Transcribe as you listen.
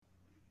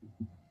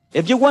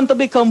If you want to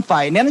become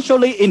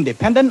financially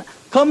independent,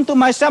 come to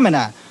my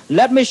seminar.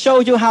 Let me show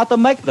you how to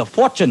make the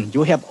fortune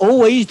you have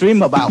always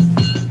dreamed about.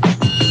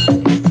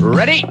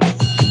 Ready?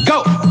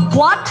 Go!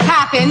 What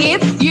happens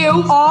if you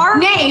are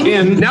named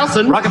In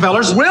Nelson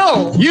Rockefeller's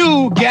will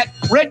you get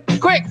rich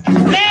quick?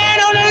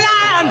 Stand on the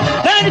line,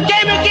 learn the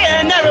game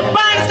again.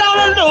 Everybody's on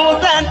the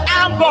lose, and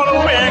I'm gonna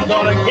win,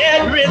 gonna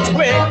get rich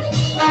quick.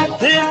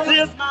 This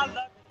is my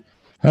luck.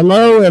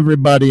 Hello,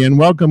 everybody, and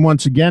welcome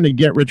once again to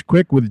Get Rich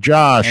Quick with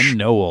Josh. And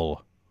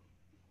Noel.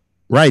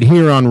 Right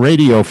here on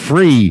Radio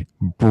Free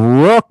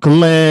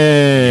Brooklyn.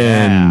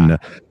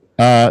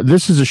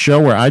 This is a show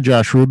where I,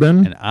 Josh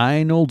Rubin, And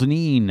I, Noel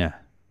Deneen,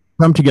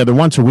 come together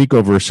once a week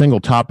over a single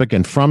topic,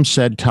 and from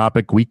said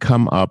topic, we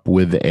come up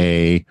with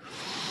a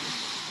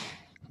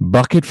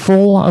bucket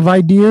full of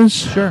ideas.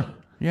 Sure.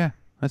 Yeah,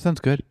 that sounds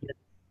good.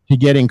 To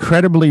get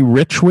incredibly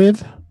rich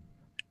with,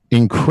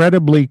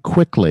 incredibly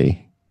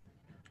quickly.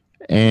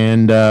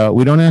 And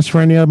we don't ask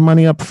for any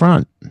money up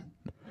front.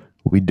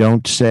 We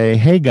don't say,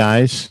 hey,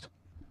 guys,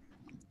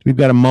 we've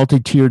got a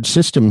multi-tiered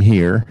system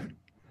here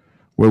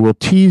where we'll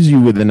tease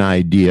you with an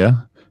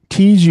idea,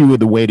 tease you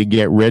with a way to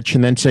get rich,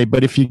 and then say,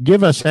 but if you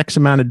give us X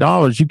amount of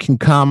dollars, you can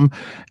come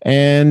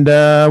and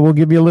we'll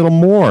give you a little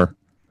more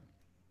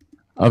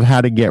of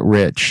how to get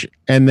rich.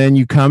 And then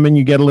you come and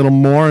you get a little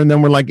more, and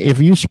then we're like, if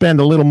you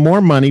spend a little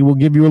more money, we'll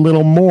give you a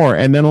little more,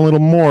 and then a little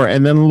more,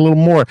 and then a little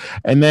more.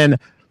 And then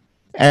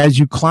as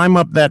you climb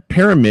up that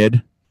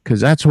pyramid,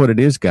 because that's what it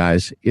is,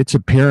 guys, it's a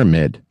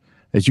pyramid.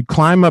 As you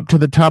climb up to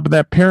the top of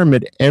that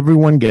pyramid,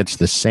 everyone gets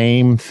the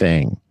same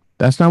thing.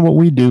 That's not what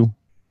we do.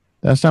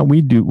 That's not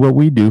what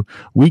we do.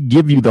 We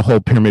give you the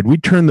whole pyramid. We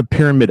turn the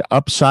pyramid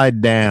upside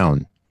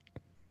down,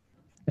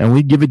 and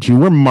we give it to you.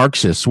 We're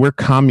Marxists. We're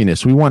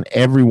communists. We want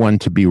everyone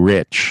to be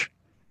rich.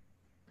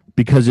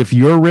 Because if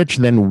you're rich,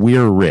 then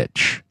we're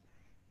rich.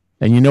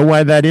 And you know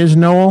why that is,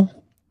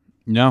 Noel?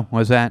 No,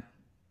 what's that?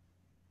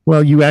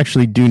 Well, you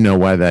actually do know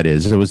why that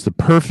is. It was the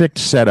perfect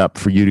setup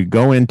for you to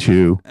go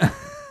into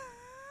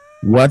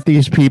what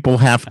these people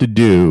have to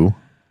do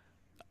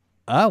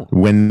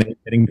when they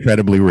get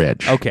incredibly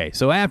rich. Okay,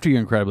 so after you're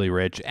incredibly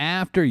rich,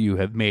 after you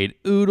have made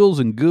oodles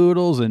and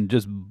goodles and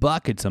just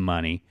buckets of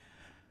money,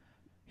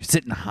 you're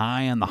sitting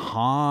high on the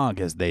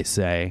hog, as they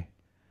say,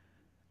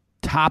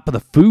 top of the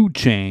food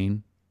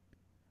chain,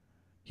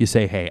 you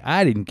say, hey,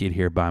 I didn't get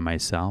here by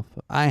myself.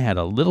 I had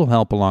a little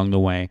help along the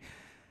way.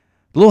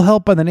 A little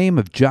help by the name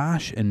of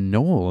Josh and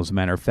Noel, as a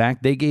matter of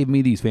fact. They gave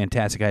me these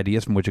fantastic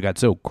ideas from which I got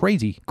so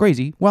crazy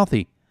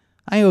wealthy.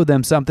 I owe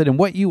them something, and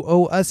what you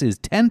owe us is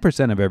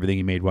 10% of everything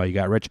you made while you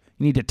got rich.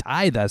 You need to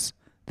tithe us.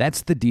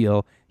 That's the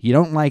deal. You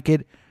don't like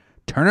it,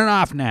 turn it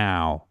off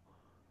now.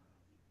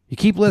 You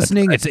keep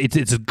listening, right. It's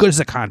as good as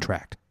a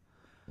contract.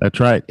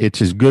 That's right.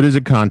 It's as good as a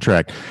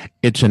contract.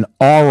 It's an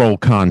oral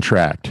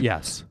contract.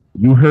 Yes.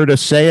 You heard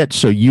us say it,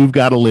 so you've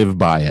got to live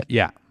by it.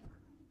 Yeah.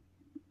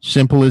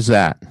 Simple as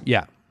that.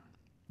 Yeah.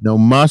 No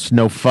muss,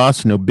 no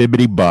fuss, no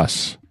bibbity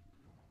bus.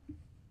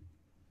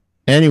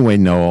 Anyway,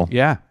 Noel.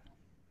 Yeah.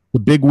 The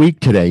big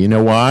week today. You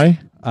know why?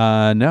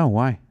 No,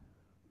 why?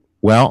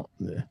 Well,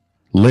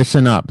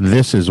 listen up.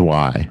 This is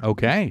why.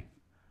 Okay.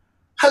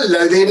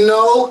 Hello there,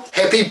 Noel.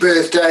 Happy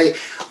birthday.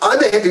 I'm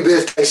the happy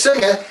birthday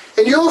singer,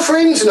 and your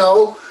friends,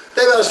 Noel,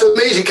 they've asked for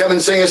me to come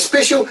and sing a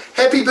special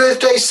happy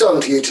birthday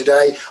song to you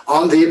today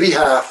on their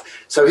behalf.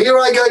 So here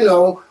I go,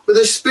 Noel, with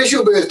a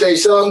special birthday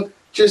song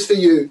just for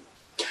you.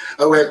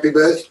 Oh, happy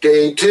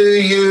birthday to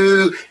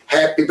you,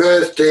 happy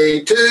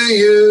birthday to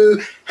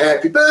you,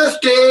 happy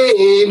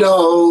birthday,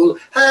 Noel,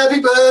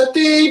 happy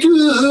birthday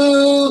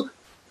to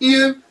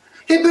you.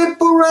 Hip hip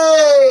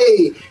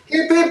hooray,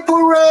 hip hip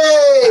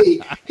hooray,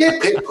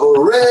 hip hip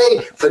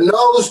hooray for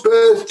Noel's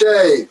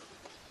birthday.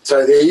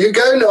 So there you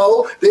go,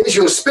 Noel. There's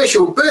your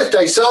special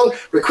birthday song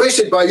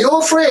requested by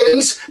your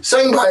friends,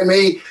 sung by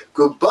me.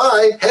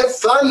 Goodbye, have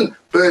fun,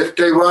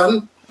 birthday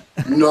one.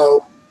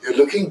 Noel, you're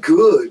looking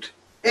good.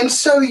 And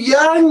so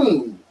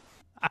young.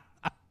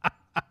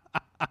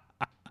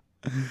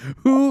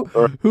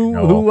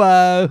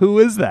 Who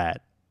is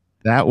that?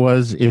 That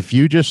was,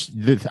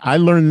 I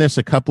learned this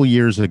a couple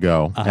years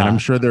ago, and I'm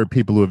sure there are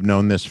people who have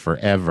known this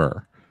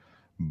forever.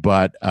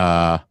 But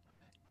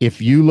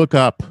if you look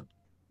up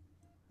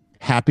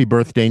Happy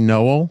Birthday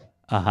Noel,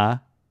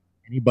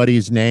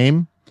 anybody's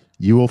name,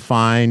 you will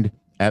find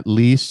at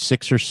least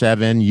 6 or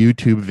 7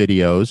 YouTube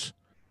videos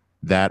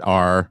that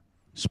are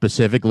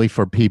specifically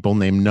for people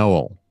named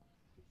Noel.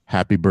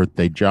 Happy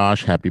birthday,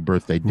 Josh. Happy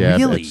birthday, Deb,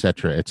 really? Et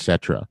cetera, et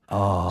cetera.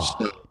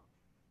 Oh.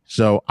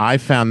 So I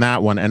found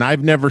that one, and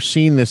I've never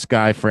seen this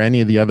guy for any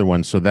of the other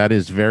ones, so that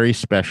is very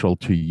special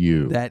to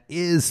you. That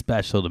is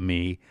special to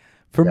me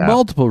for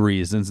multiple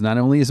reasons. Not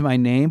only is my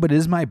name, but it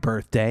is my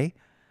birthday.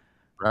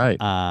 Right.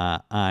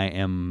 I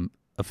am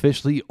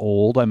officially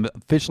old. I'm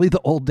officially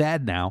the old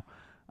dad now.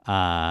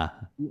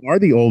 You are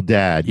the old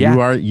dad.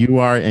 Yeah. You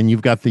are, and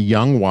you've got the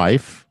young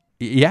wife.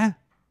 Yeah.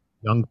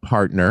 Young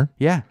partner.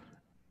 Yeah.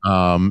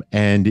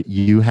 And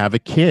you have a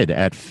kid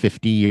at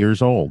 50 years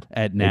old.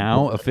 At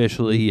now,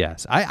 officially,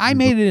 yes. I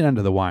made it in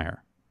under the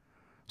wire.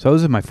 So I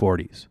was in my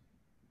 40s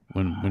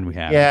when we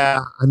had it.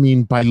 Yeah, I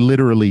mean, by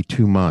literally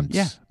 2 months.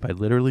 Yeah, by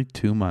literally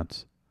 2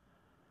 months.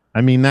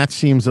 I mean, that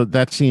seems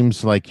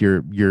like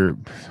you're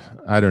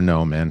I don't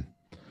know, man.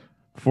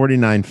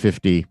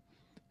 $49.50.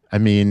 I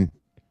mean,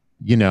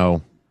 you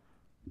know,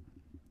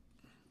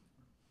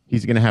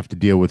 he's going to have to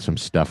deal with some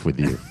stuff with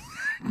you.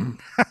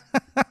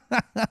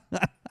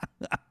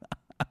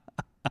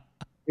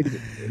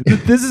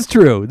 This is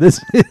true. This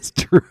is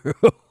true.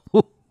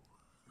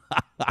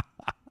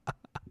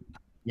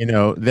 You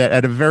know, that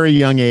at a very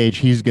young age,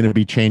 he's going to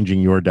be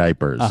changing your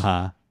diapers.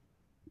 Uh-huh.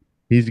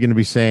 He's going to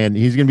be saying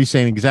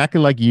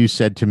exactly like you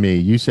said to me.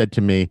 You said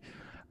to me,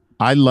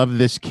 I love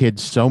this kid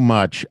so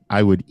much,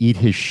 I would eat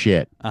his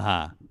shit.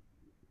 Uh-huh.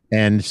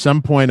 And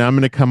some point I'm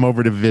going to come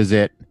over to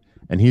visit,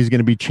 and he's going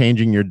to be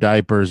changing your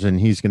diapers,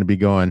 and he's going to be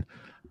going,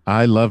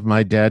 I love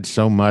my dad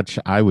so much,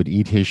 I would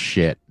eat his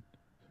shit.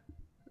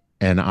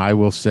 And I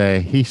will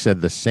say, he said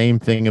the same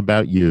thing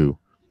about you.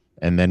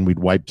 And then we'd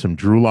wipe some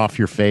drool off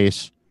your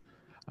face.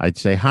 I'd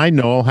say, hi,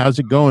 Noel, how's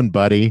it going,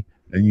 buddy?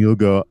 And you'll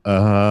go,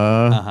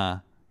 Uh-huh.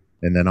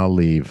 And then I'll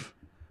leave.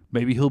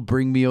 Maybe he'll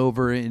bring me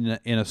over in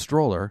a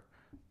stroller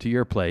to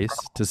your place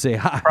to say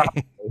hi.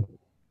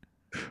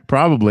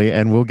 Probably,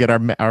 and we'll get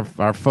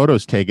our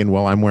photos taken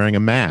while I'm wearing a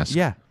mask.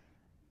 Yeah.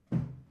 My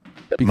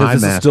Because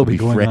this will mask still will be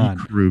going Freddy on.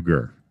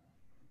 Krueger.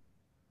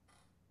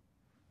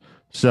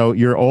 So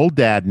you're old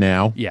dad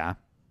now. Yeah.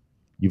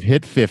 You've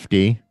hit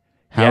 50.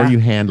 How Yeah. are you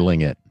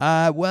handling it?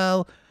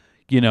 Well,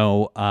 you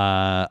know,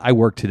 I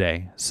worked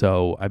today,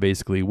 so I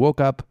basically woke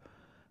up,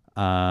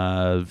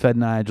 fed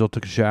Nigel,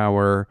 took a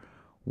shower,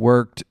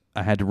 worked.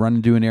 I had to run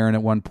and do an errand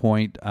at one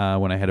point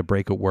when I had a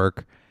break at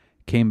work.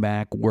 Came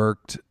back,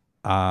 worked.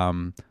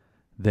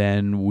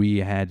 Then we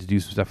had to do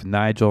some stuff with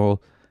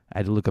Nigel. I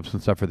had to look up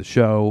some stuff for the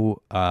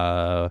show.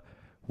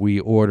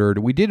 We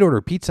did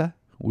order pizza.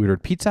 We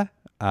ordered pizza.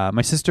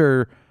 My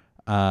sister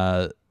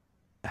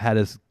had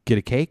us get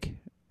a cake.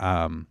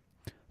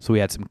 So we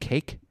had some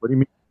cake. What do you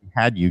mean?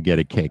 Had you get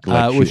a cake?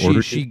 Like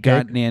She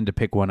got Nan to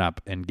pick one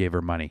up and gave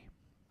her money.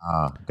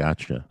 Ah,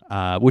 gotcha.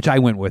 Which I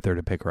went with her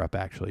to pick her up,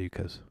 actually,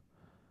 because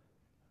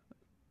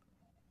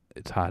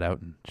it's hot out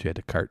and she had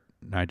to cart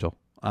Nigel.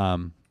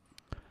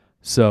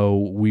 So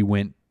we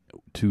went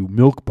to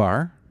Milk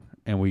Bar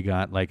and we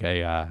got like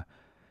it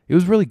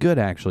was really good,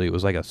 actually. It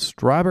was like a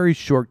strawberry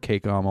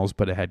shortcake almost,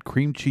 but it had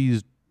cream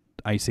cheese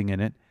icing in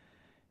it.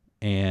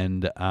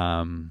 And it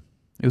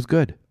was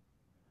good.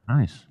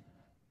 Nice.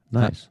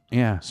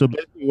 Yeah. So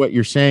basically what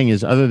you're saying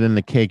is, other than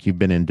the cake, you've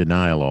been in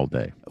denial all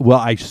day. Well,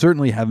 I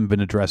certainly haven't been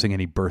addressing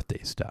any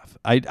birthday stuff.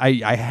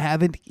 I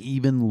haven't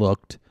even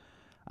looked.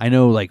 I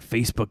know like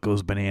Facebook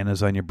goes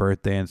bananas on your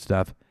birthday and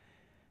stuff.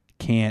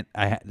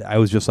 I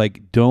was just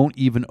like, don't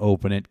even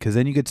open it, because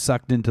then you get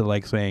sucked into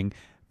like saying,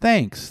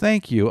 thanks,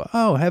 thank you.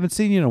 Oh, haven't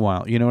seen you in a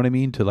while. You know what I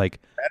mean? To like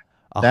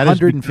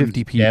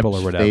 150 people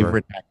or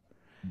whatever.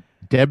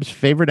 Deb's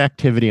favorite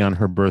activity on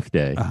her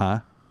birthday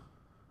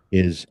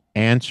is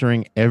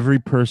answering every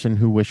person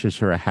who wishes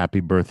her a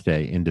happy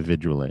birthday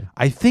individually.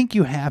 I think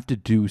you have to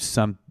do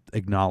some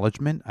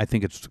acknowledgement. I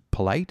think it's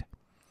polite.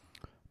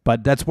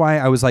 But that's why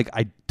I was like,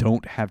 I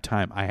don't have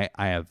time. I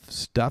have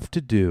stuff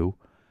to do.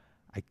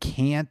 I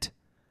can't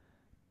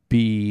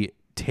be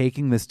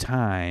taking this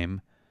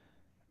time.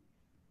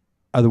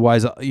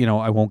 Otherwise, you know,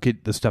 I won't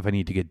get the stuff I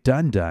need to get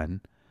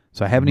done.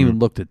 So I haven't even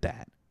looked at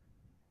that.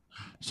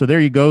 So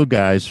there you go,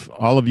 guys.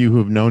 All of you who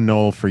have known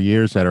Noel for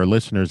years that are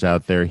listeners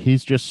out there,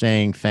 he's just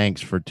saying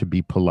thanks to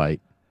be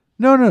polite.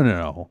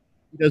 No.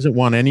 He doesn't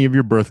want any of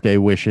your birthday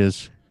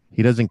wishes.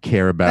 He doesn't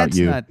care about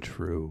you. That's not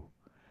true.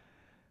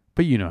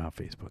 But you know how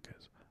Facebook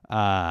is.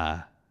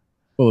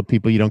 Full of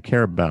people you don't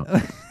care about.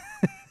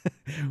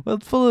 Well,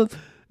 it's full of...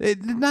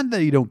 not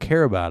that you don't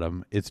care about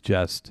them. It's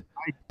just...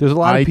 There's a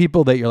lot of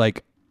people that you're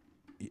like...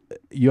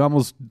 You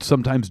almost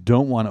sometimes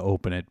don't want to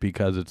open it,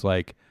 because it's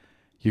like...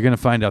 You're going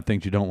to find out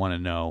things you don't want to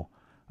know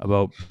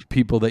about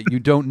people that you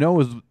don't know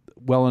as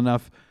well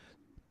enough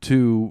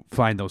to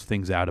find those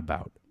things out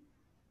about.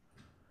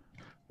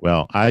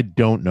 Well, I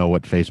don't know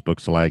what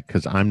Facebook's like,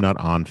 because I'm not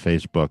on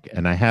Facebook,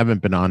 and I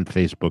haven't been on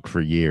Facebook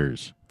for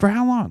years. For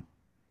how long?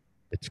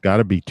 It's got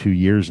to be 2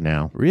 years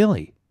now.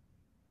 Really?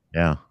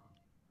 Yeah.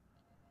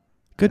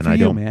 Good and for I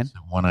you, don't man. miss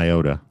one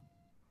iota.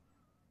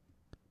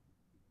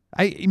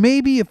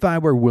 Maybe if I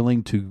were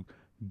willing to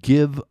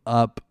give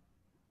up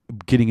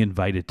getting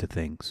invited to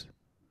things,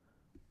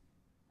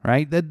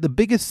 right? The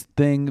biggest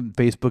thing in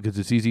Facebook is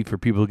it's easy for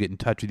people to get in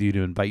touch with you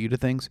to invite you to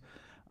things.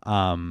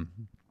 Don't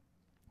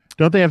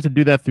they have to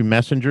do that through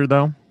Messenger,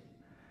 though?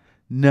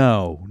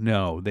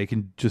 No. They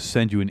can just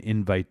send you an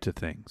invite to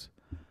things.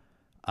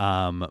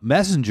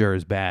 Messenger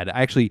is bad.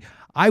 Actually,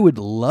 I would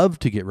love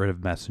to get rid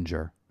of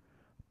Messenger,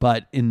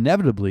 but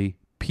inevitably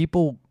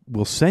people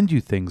will send you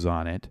things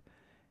on it,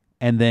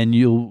 and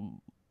then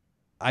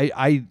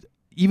I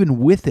even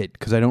with it,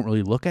 because I don't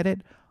really look at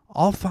it,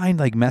 I'll find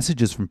like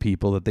messages from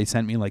people that they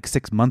sent me like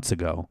 6 months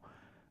ago.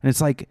 And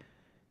it's like,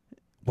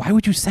 why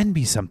would you send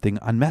me something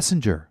on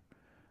Messenger?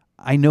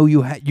 I know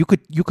you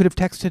could have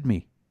texted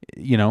me,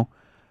 you know.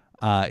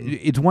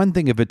 It's one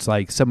thing if it's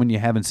like someone you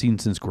haven't seen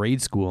since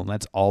grade school and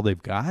that's all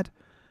they've got,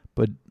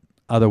 but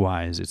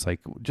otherwise it's like,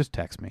 just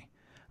text me.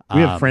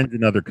 We have friends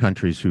in other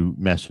countries who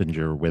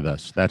messenger with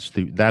us. That's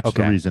the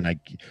Okay. reason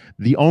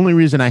the only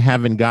reason I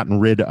haven't gotten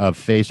rid of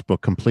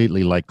Facebook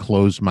completely, like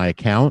close my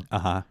account,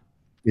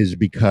 is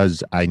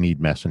because I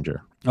need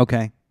Messenger.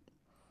 Okay.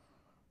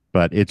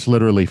 But it's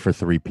literally for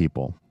 3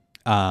 people.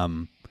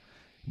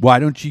 Why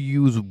don't you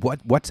use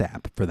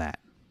WhatsApp for that?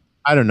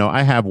 I don't know.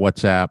 I have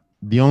WhatsApp.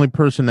 The only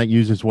person that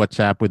uses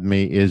WhatsApp with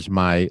me is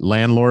my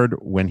landlord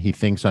when he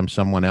thinks I'm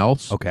someone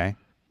else. Okay.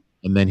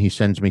 And then he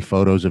sends me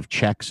photos of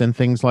checks and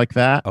things like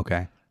that.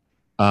 Okay.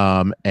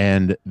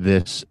 And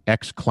this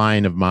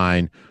ex-client of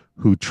mine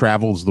who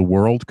travels the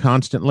world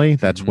constantly,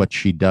 that's what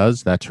she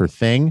does. That's her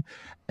thing.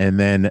 And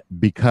then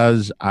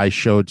because I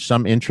showed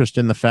some interest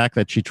in the fact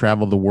that she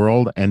traveled the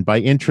world, and by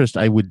interest,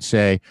 I would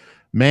say,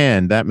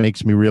 man, that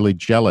makes me really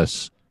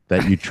jealous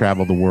that you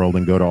travel the world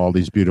and go to all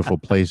these beautiful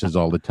places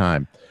all the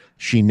time.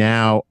 She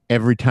now,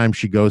 every time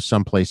she goes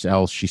someplace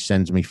else, she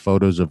sends me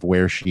photos of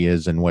where she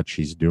is and what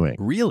she's doing.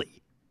 Really?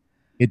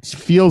 It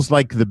feels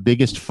like the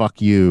biggest fuck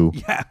you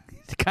Yeah,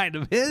 it kind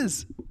of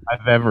is.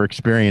 I've ever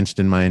experienced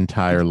in my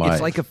entire life.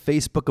 It's like a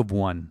Facebook of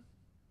one.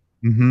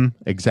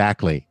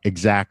 Exactly.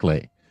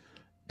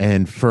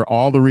 And for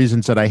all the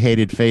reasons that I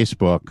hated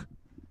Facebook,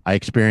 I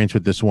experienced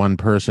with this one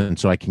person,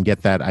 so I can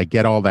get that. I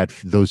get all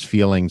those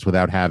feelings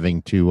without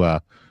having to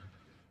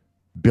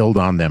build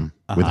on them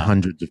with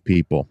hundreds of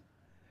people.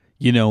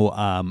 You know,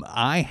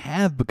 I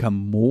have become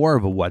more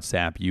of a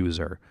WhatsApp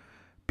user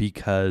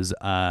because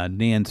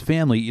Nan's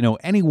family, you know,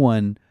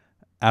 anyone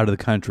out of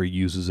the country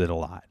uses it a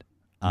lot.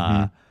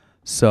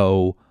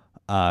 So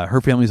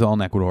her family's all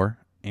in Ecuador,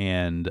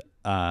 and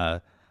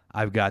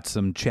I've got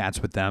some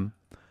chats with them.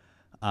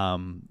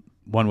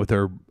 One with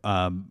her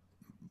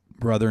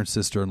brother and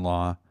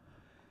sister-in-law.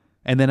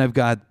 And then I've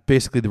got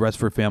basically the rest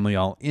of her family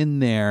all in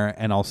there,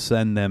 and I'll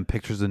send them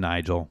pictures of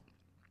Nigel.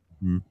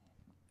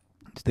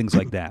 Things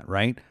like that,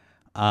 right?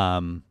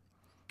 And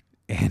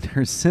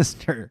her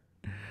sister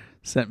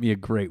sent me a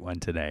great one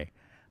today.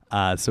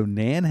 So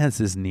Nan has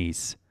his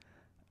niece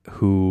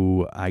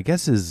who I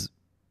guess is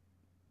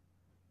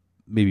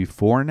maybe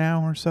 4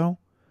 now or so.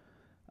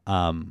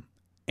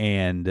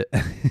 And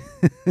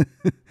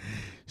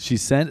she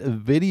sent a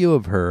video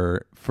of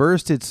her.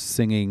 First it's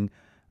singing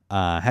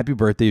Happy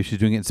Birthday. She's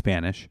doing it in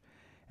Spanish.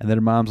 And then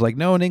her mom's like,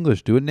 no, in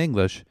English. Do it in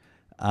English.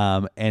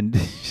 And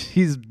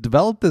she's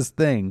developed this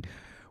thing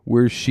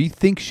where she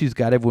thinks she's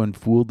got everyone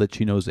fooled that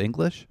she knows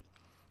English.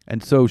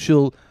 And so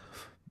she'll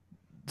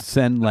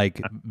send like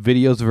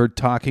videos of her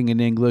talking in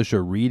English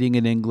or reading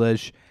in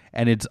English.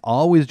 And it's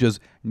always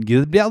just,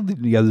 you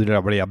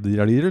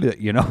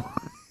know.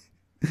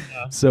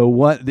 So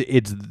what?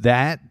 It's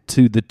that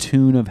to the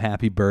tune of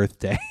Happy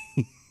Birthday.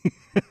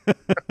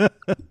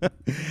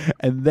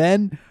 And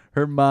then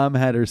her mom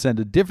had her send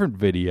a different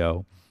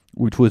video,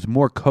 which was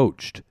more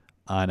coached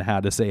on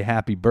how to say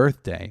Happy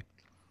Birthday.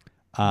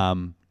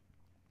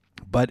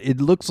 But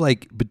it looks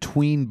like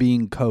between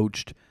being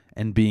coached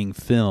and being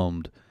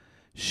filmed,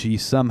 she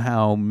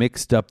somehow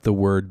mixed up the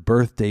word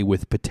birthday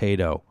with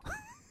potato.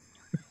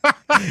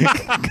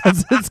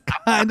 Because it's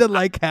kind of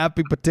like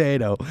Happy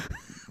Potato.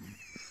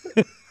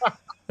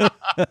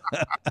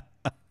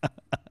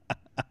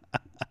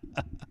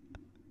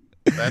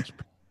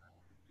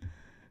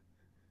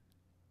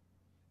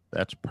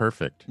 That's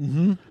perfect.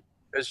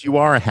 Because you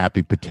are a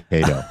happy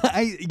potato.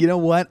 You know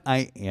what?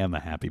 I am a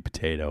happy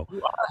potato.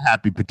 You are a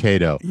happy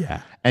potato.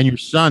 Yeah. And your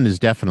son is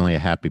definitely a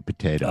happy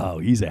potato. Oh,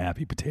 he's a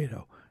happy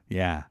potato.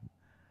 Yeah.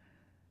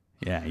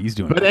 Yeah, he's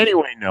doing But great.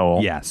 anyway,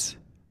 Noel. Yes.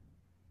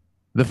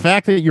 The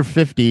fact that you're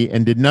 50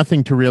 and did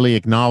nothing to really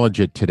acknowledge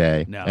it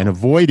today and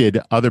avoided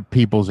other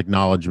people's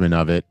acknowledgement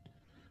of it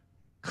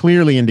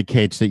clearly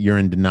indicates that you're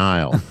in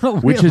denial.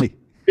 Which is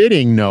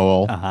fitting,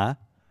 Noel.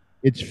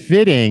 It's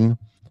fitting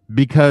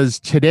because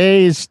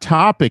today's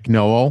topic,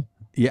 Noel,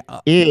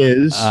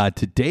 is...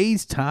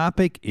 today's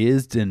topic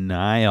is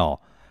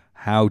denial.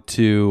 How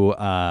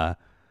to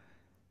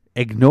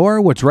ignore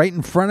what's right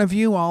in front of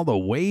you all the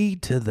way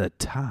to the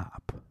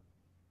top.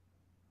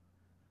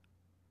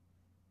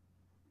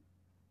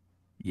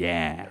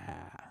 Yeah.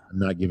 I'm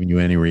not giving you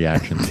any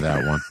reaction to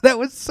that one. That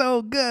was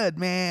so good,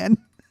 man.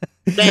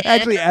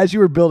 Actually, as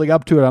you were building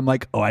up to it, I'm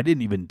like, oh, I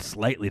didn't even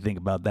slightly think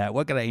about that.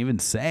 What could I even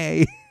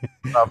say?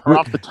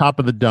 Off the top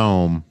of the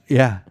dome.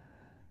 Yeah.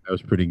 That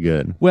was pretty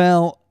good.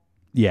 Well,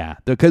 yeah.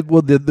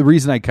 The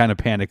reason I kind of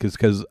panicked is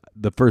because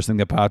the first thing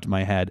that popped in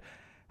my head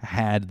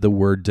had the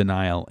word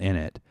denial in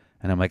it.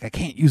 And I'm like, I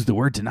can't use the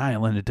word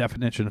denial in a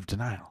definition of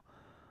denial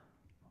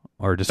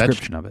or a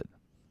description of it.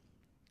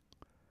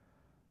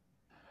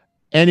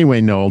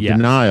 Anyway, Noel,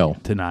 denial.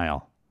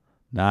 Denial.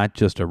 Not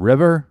just a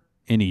river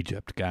in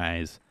Egypt,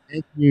 guys.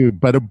 Thank you.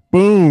 But a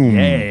boom.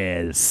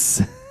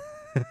 Yes.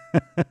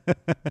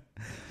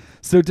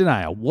 So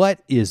denial,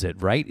 what is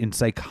it, right? In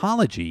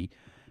psychology,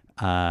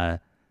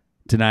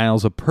 denial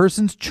is a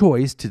person's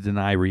choice to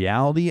deny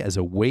reality as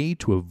a way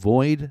to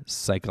avoid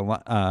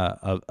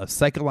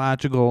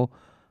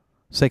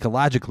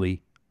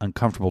psychologically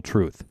uncomfortable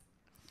truth.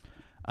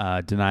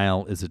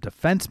 Denial is a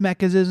defense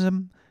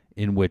mechanism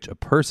in which a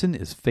person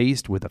is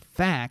faced with a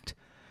fact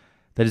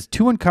that is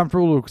too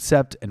uncomfortable to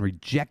accept and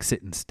rejects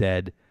it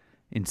instead,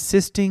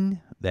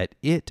 insisting that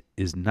it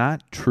is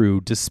not true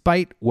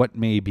despite what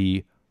may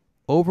be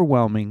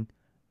overwhelming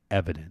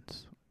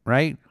evidence.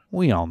 Right?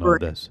 We all know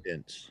this.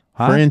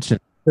 For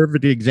instance, a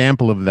perfect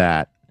example of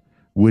that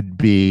would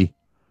be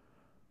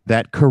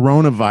that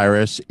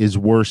coronavirus is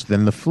worse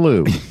than the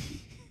flu.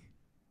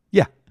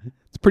 Yeah,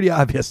 it's pretty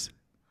obvious.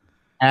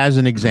 As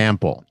an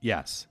example.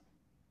 Yes.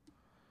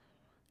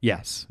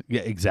 Yeah,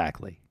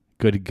 exactly.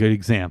 Good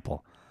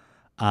example.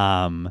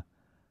 In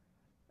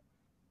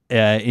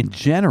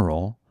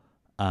general,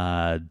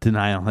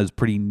 denial has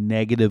pretty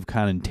negative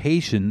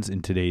connotations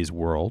in today's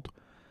world.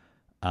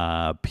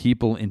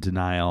 People in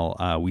denial,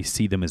 we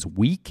see them as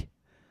weak,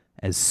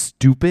 as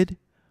stupid,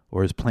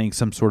 or as playing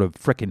some sort of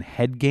frickin'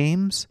 head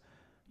games,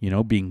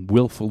 being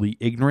willfully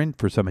ignorant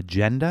for some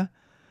agenda.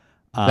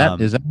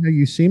 Is that how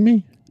you see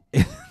me?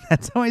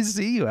 That's how I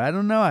see you. I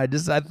don't know. I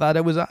thought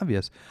it was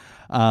obvious.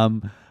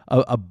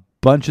 A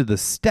bunch of the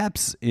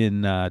steps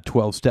in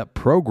 12-step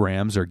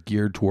programs are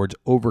geared towards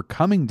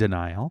overcoming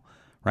denial,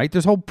 right?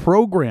 There's whole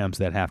programs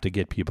that have to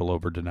get people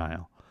over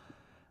denial.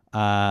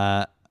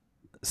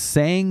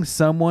 Saying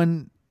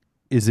someone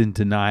is in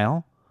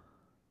denial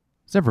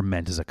is never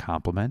meant as a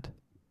compliment,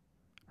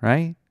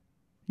 right?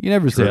 You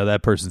never say, oh,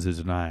 that person's in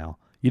denial.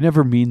 You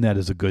never mean that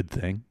as a good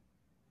thing.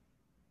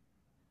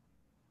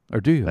 Or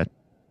do you?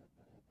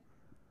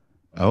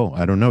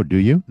 I don't know. Do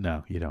you?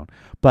 No, you don't.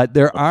 But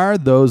there are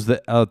those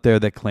out there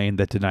that claim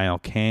that denial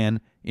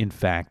can, in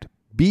fact,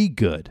 be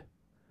good,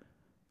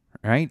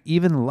 right?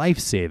 Even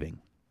life-saving.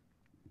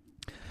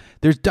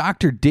 There's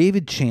Dr.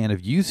 David Chan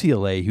of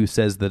UCLA who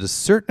says that a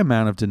certain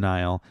amount of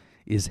denial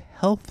is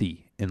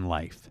healthy in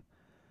life,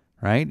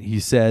 right?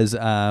 He says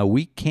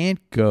we can't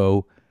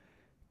go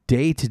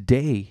day to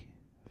day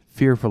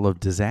fearful of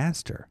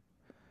disaster.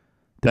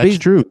 That's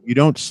true. You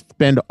don't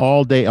spend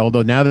all day,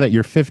 although now that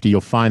you're 50, you'll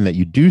find that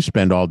you do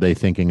spend all day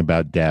thinking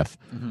about death.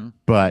 Mm-hmm.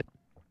 But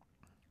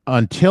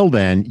until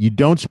then, you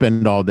don't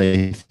spend all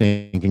day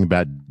thinking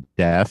about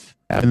death,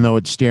 even though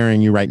it's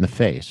staring you right in the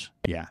face.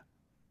 Yeah.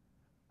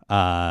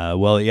 That's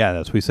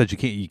what we said.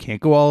 You can't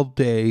go all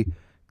day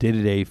to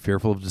day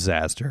fearful of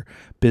disaster.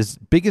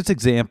 Biggest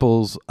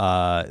examples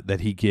that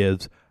he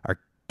gives are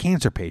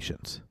cancer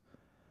patients.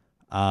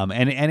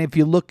 And if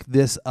you look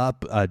this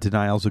up,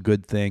 denial's a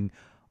good thing.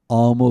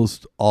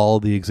 Almost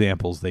all the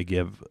examples they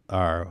give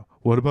are,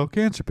 what about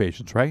cancer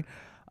patients, right?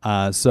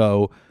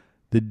 So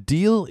the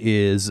deal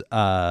is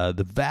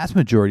the vast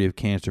majority of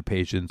cancer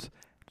patients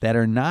that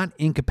are not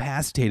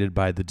incapacitated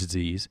by the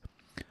disease,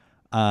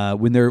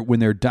 when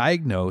they're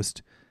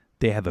diagnosed,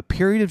 they have a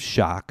period of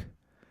shock,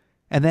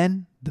 and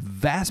then the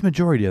vast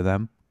majority of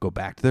them go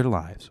back to their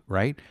lives,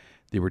 right?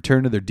 They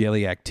return to their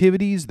daily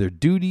activities, their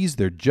duties,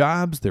 their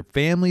jobs, their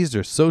families,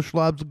 their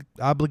social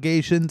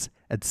obligations,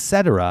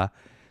 etc.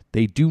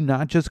 They do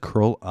not just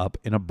curl up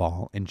in a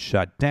ball and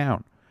shut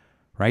down,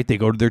 right? They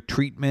go to their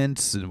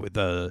treatments with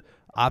a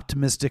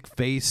optimistic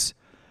face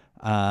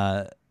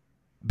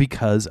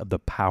because of the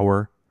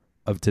power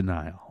of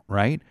denial,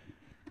 right?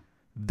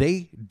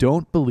 They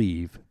don't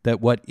believe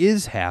that what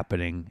is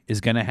happening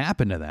is going to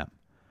happen to them.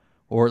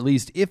 Or at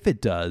least if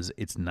it does,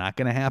 it's not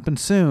going to happen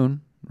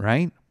soon,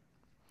 right?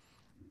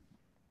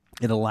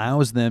 It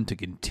allows them to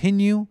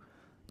continue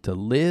to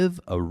live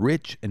a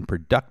rich and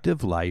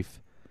productive life,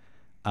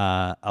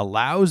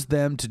 allows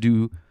them to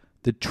do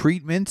the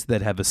treatments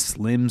that have a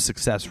slim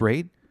success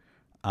rate.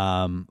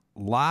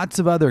 Lots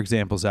of other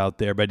examples out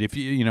there, but if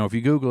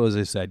you Google, as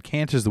I said,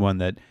 cancer is the one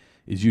that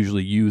is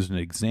usually used as an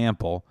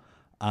example.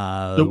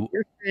 So what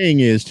you're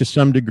saying is, to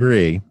some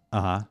degree,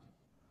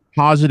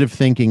 positive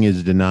thinking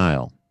is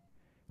denial.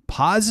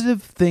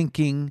 Positive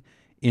thinking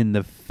in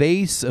the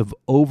face of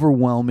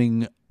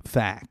overwhelming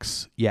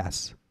facts.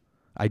 Yes,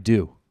 I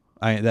do.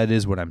 That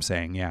is what I'm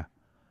saying, yeah.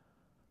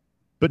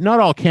 But not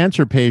all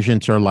cancer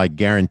patients are like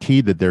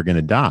guaranteed that they're going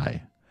to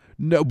die.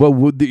 No, but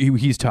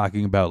he's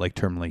talking about like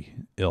terminally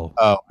ill.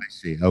 Oh, I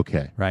see.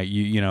 Okay. Right.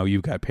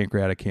 You've got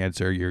pancreatic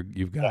cancer.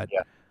 You've got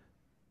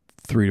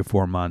 3 to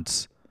 4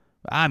 months.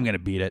 I'm going to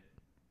beat it.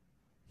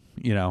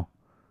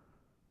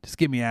 Just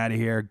get me out of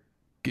here.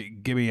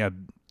 Give me a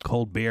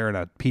cold beer and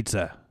a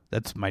pizza.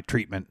 That's my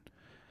treatment.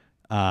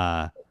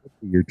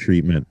 Your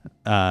treatment.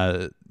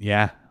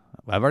 Yeah.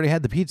 I've already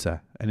had the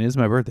pizza and it is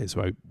my birthday.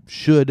 So I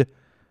should,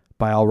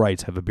 by all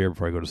rights, have a beer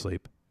before I go to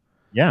sleep.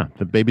 Yeah.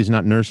 The baby's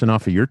not nursing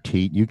off of your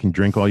teat. You can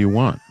drink all you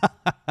want.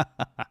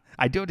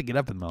 I do have to get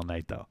up in the middle of the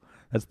night, though.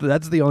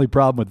 That's the only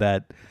problem with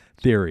that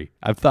theory.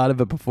 I've thought of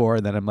it before,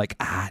 and then I'm like,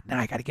 I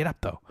got to get up,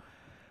 though.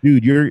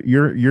 Dude,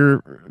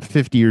 you're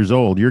 50 years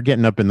old. You're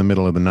getting up in the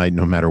middle of the night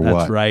no matter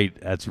what.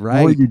 That's right.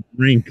 The more you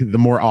drink, the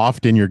more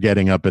often you're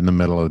getting up in the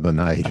middle of the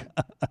night.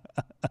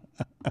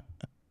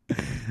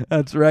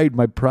 That's right.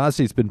 My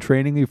prostate's been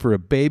training me for a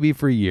baby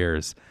for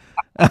years.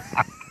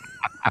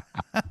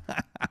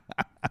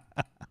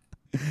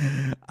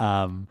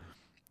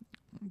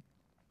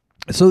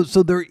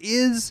 So there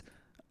is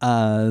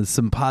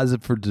some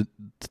positive for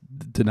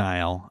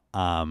denial.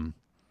 And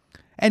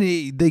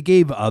they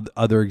gave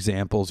other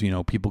examples.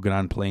 People get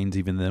on planes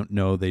even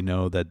though they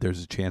know that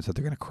there's a chance that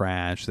they're going to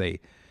crash. They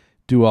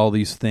do all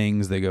these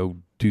things. They go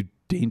do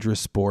dangerous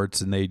sports,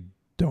 and they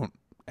don't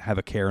have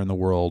a care in the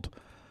world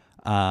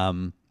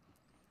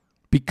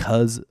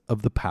because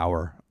of the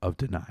power of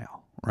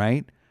denial,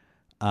 right?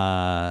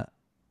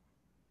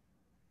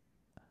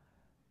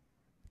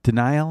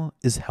 Denial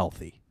is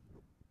healthy,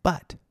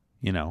 but,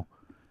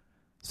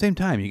 same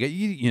time,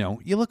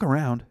 you look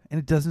around, and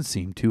it doesn't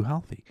seem too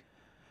healthy.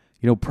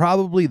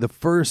 Probably the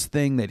first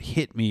thing that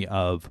hit me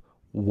of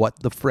what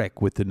the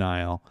frick with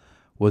denial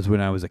was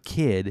when I was a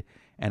kid,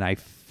 and I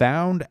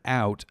found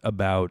out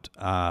about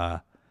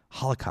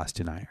Holocaust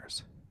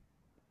deniers.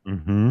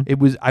 Mm-hmm.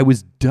 I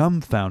was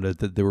dumbfounded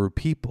that there were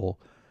people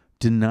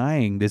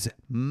denying this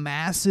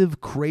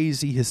massive,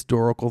 crazy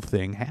historical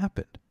thing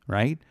happened,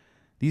 right?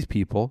 These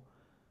people,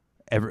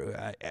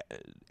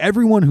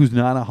 everyone who's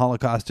not a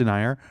Holocaust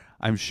denier,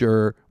 I'm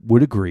sure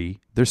would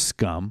agree they're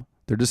scum,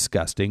 they're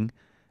disgusting,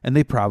 and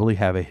they probably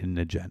have a hidden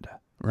agenda,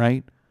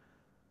 right?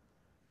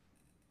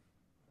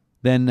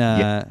 Then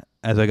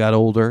as I got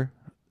older,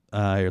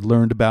 I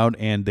learned about,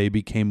 and they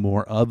became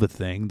more of a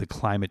thing, the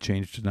climate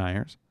change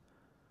deniers.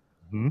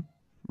 Mm-hmm.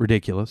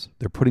 Ridiculous.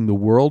 They're putting the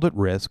world at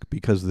risk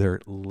because they're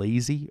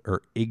lazy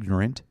or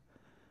ignorant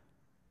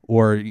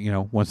or,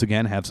 once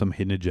again, have some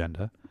hidden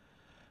agenda.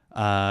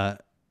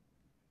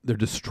 They're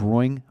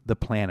destroying the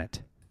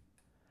planet.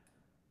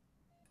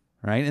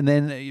 Right? And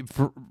then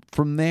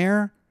from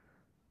there,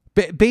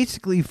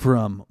 basically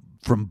from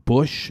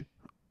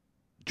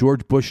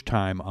George Bush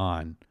time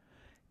on,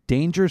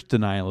 dangerous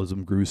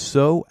denialism grew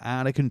so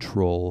out of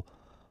control.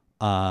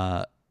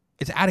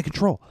 It's out of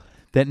control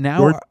that now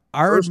George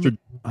our first or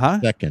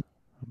second?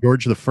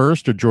 George the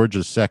First or George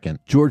the Second?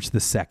 George the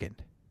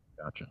Second.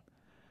 Gotcha.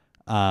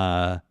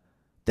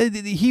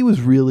 He was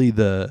really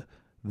the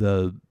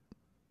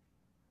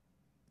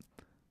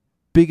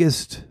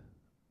biggest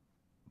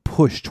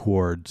push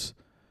towards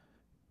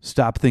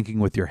stop thinking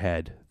with your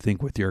head,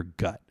 think with your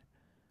gut.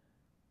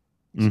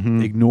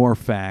 Mm-hmm. Ignore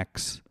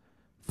facts,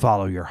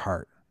 follow your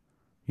heart,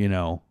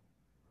 And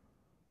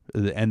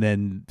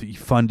then he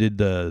funded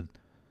the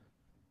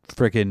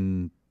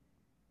frickin',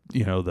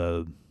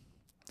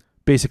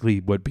 basically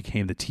what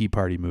became the Tea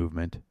Party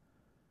movement.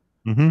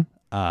 Mm-hmm.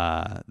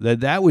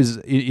 That was,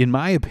 in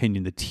my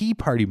opinion, the Tea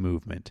Party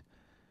movement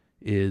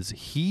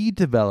he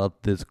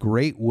developed this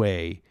great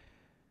way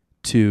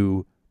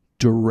to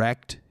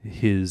direct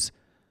his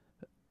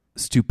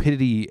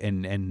stupidity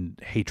and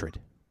hatred.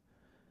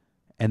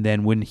 And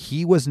then when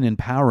he wasn't in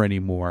power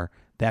anymore,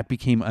 that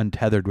became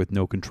untethered with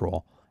no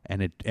control,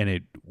 and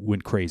it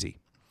went crazy,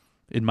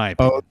 in my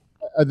opinion.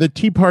 The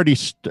Tea Party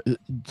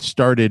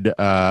started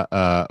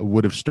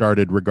would have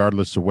started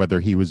regardless of whether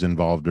he was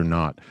involved or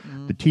not.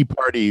 Mm. The Tea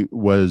Party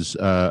was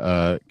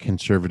a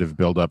conservative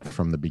buildup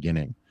from the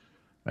beginning.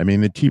 I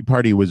mean, the Tea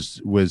Party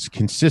was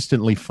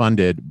consistently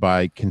funded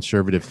by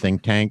conservative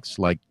think tanks.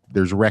 Like,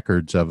 there's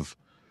records of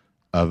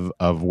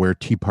where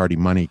Tea Party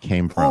money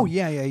came from. Oh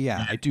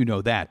yeah. I do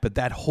know that, but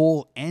that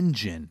whole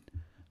engine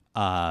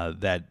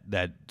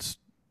that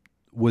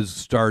was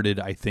started,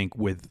 I think,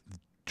 with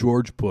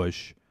George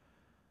Bush.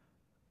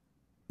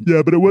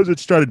 Yeah, but it wasn't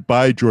started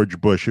by George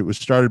Bush. It was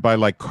started by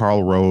like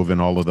Karl Rove and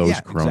all of those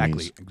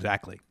cronies.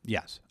 Exactly.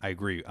 Yes, I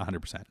agree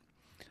 100%.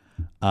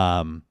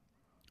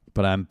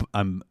 But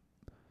I'm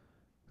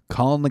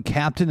calling the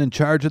captain in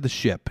charge of the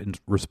ship and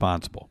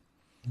responsible.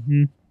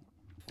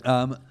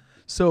 Mm-hmm.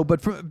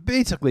 But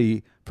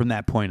basically from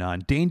that point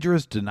on,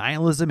 dangerous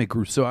denialism, it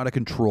grew so out of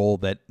control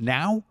that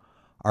now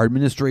our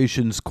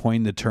administration's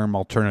coined the term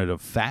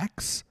alternative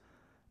facts,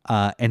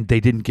 and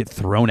they didn't get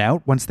thrown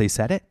out once they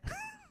said it.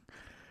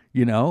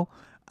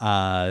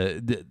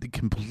 The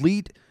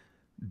complete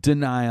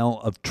denial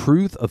of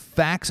truth, of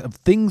facts, of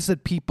things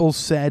that people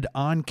said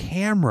on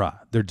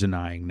camera, they're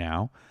denying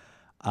now.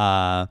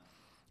 The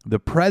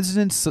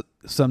president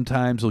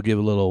sometimes will give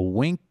a little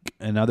wink,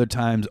 and other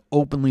times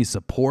openly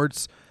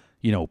supports,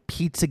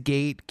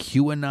 Pizzagate,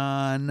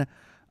 QAnon,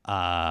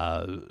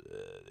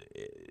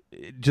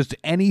 just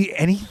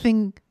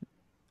anything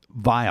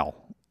vile.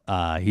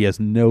 He has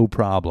no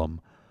problem,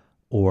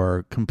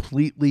 or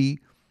completely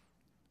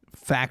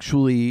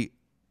factually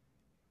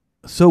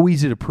so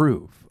easy to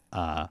prove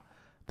that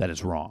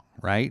is wrong,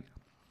 right?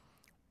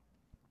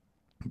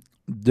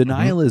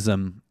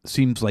 Denialism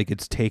seems like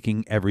it's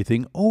taking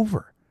everything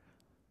over.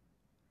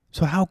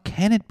 So how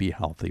can it be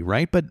healthy,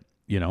 right? But,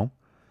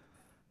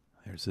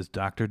 there's this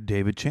Dr.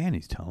 David Chan.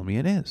 He's telling me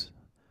it is.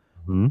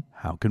 Mm-hmm.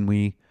 How can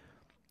we,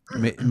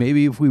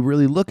 maybe if we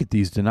really look at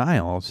these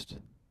denials,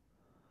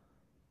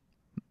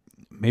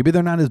 maybe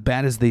they're not as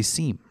bad as they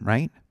seem,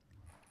 right?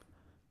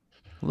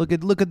 Look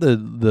at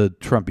the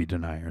Trumpy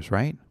deniers,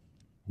 right?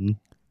 Mm-hmm.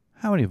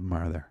 How many of them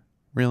are there?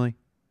 Really?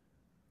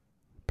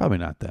 Probably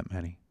not that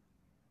many.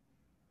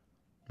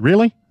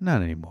 Really?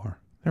 Not anymore.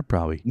 They're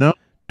probably No.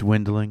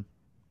 dwindling.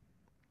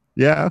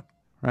 Yeah.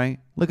 Right?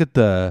 Look at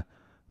the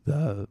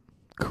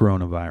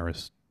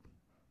coronavirus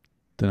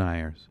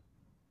deniers?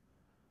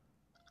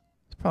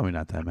 It's probably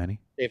not that many.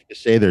 Safe to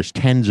say there's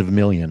tens of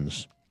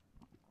millions.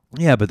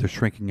 Yeah, but they're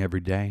shrinking every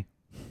day.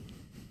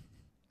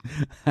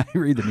 I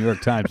read the New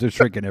York Times. They're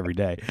shrinking every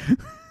day.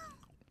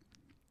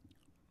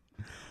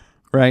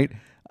 Right?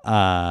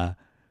 And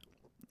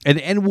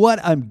what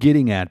I'm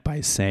getting at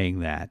by saying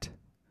that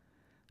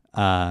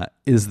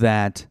is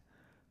that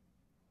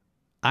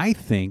I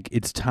think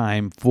it's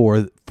time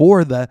for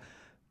the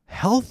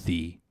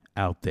healthy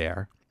out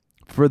there,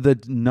 for the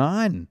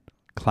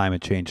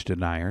non-climate change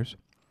deniers,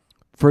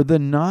 for the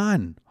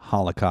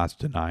non-Holocaust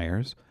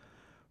deniers,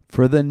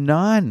 for the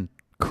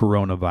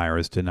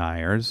non-coronavirus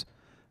deniers,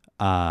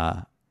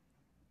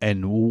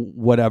 and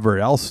whatever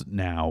else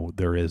now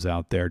there is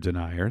out there,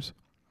 deniers.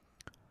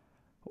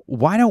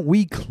 Why don't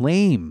we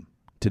claim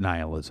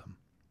denialism,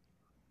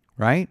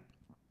 right?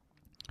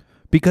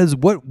 Because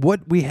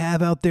what we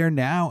have out there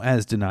now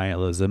as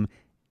denialism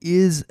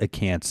is a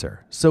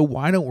cancer. So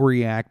why don't we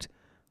react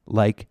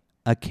like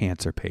a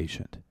cancer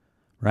patient,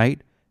 right?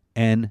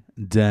 And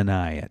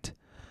deny it.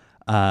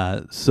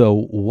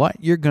 So what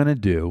you're going to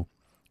do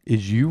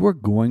is you are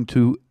going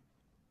to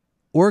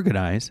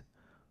organize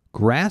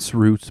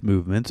grassroots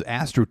movements,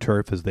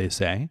 AstroTurf, as they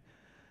say,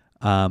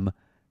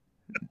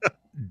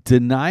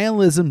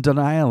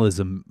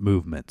 denialism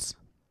movements,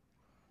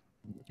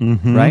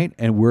 right?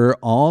 And we're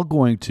all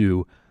going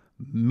to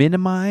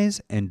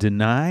minimize and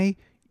deny,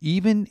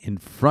 even in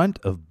front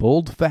of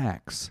bold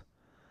facts,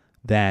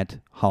 that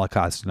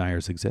Holocaust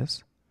deniers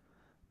exist,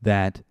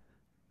 that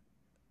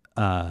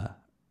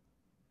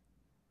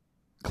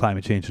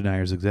climate change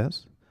deniers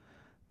exist,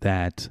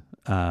 that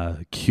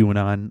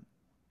QAnon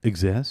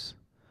exists,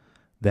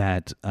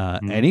 that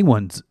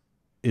anyone's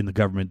in the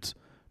government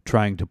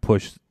trying to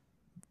push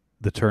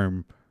the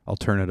term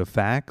alternative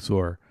facts,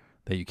 or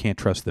that you can't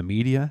trust the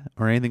media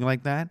or anything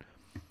like that.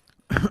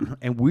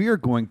 And we are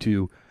going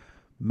to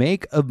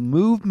make a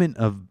movement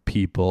of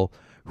people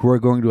who are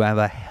going to have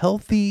a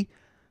healthy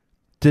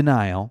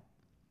denial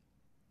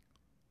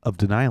of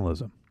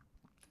denialism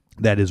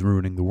that is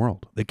ruining the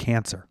world, the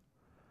cancer.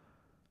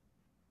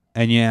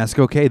 And you ask,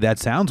 okay, that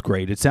sounds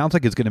great. It sounds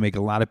like it's going to make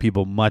a lot of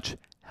people much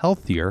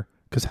healthier,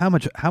 because how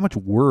much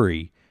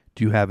worry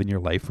do you have in your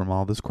life from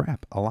all this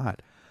crap? A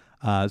lot.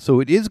 So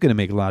it is going to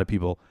make a lot of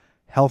people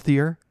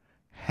healthier,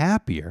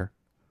 happier.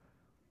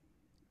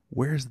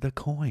 Where's the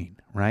coin,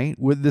 right?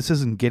 This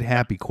isn't get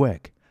happy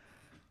quick.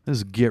 This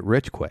is get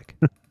rich quick,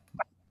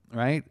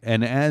 right?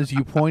 And as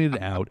you pointed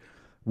out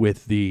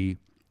with the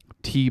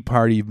Tea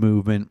Party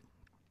movement,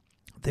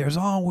 there's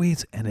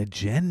always an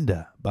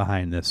agenda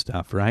behind this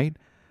stuff, right?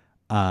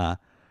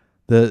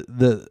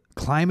 The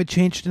climate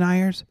change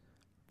deniers,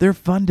 they're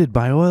funded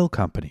by oil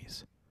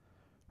companies,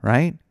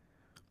 right?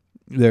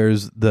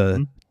 There's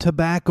the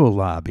tobacco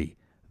lobby.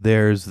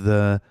 There's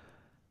I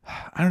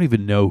don't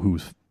even know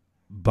who's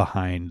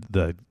behind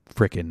the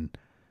frickin'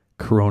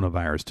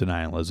 coronavirus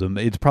denialism.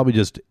 It's probably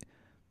just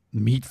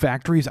meat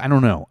factories. I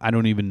don't know. I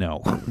don't even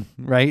know,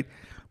 right?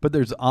 But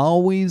there's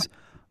always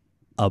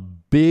a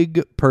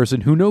big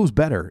person who knows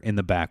better in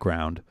the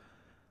background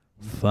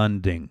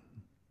funding.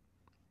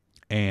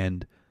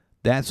 And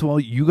that's why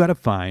you got to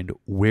find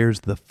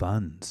where's the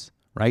funds,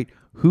 right?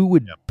 Who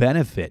would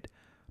benefit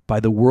by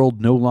the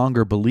world no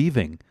longer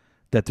believing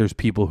that there's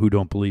people who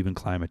don't believe in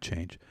climate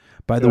change,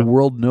 by the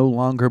world no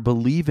longer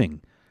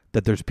believing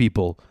that there's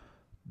people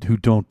who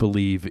don't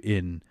believe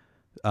in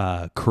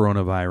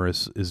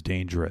coronavirus is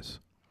dangerous,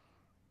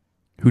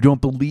 who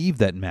don't believe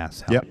that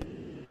masks help. Yep.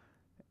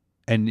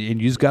 And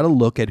you just got to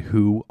look at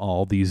who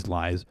all these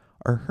lies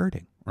are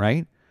hurting,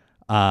 right?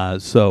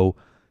 So,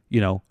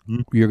 you're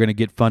going to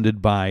get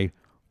funded by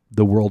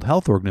the World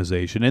Health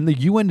Organization, and the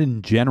UN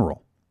in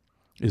general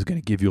is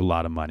going to give you a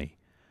lot of money.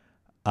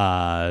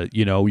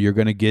 You're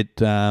going to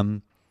get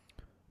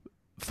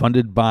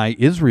funded by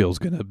Israel's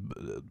going to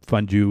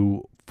fund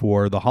you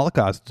for the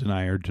Holocaust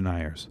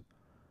deniers.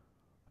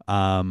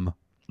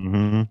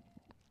 You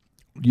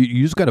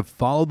just got to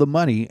follow the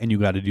money, and you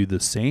got to do the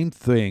same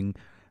thing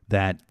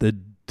that the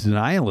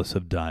denialists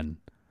have done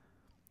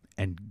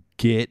and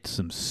get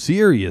some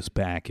serious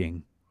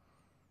backing.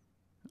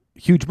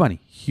 Huge money.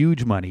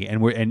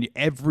 And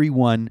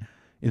everyone,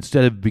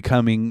 instead of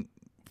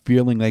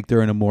feeling like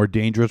they're in a more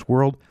dangerous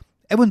world,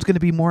 everyone's going to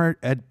be more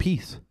at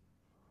peace.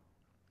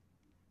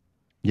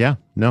 Yeah,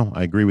 no,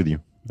 I agree with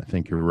you. I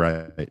think you're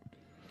right.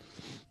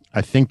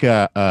 I think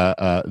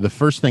the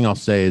first thing I'll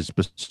say is,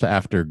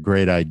 after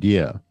great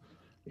idea,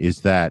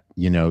 is that,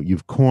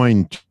 you've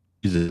coined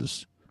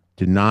Jesus,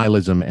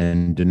 denialism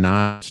and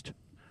denialist.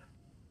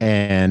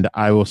 And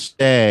I will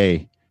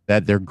say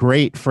that they're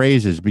great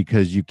phrases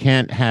because you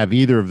can't have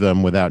either of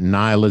them without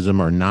nihilism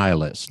or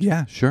nihilist.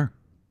 Yeah, sure.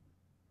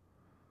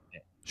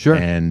 Sure.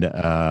 And,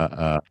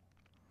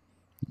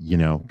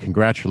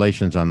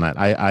 congratulations on that.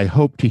 I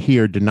hope to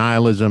hear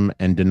denialism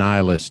and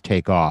denialist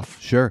take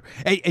off. Sure.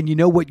 Hey, and you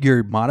know what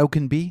your motto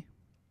can be?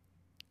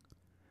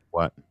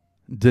 What?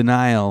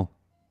 Denial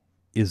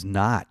is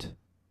not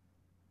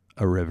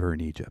a river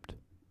in Egypt.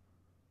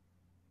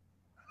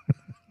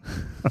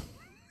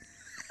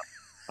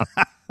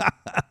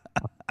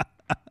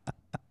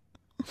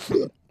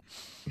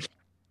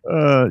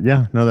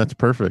 Yeah, no, that's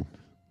perfect.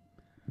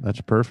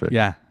 That's perfect.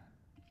 Yeah.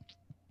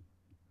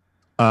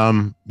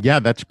 Yeah,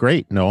 that's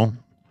great, Noel.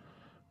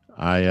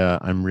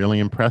 I'm really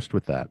impressed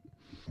with that.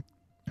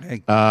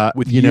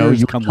 With you know, years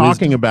you were come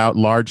talking wisdom. about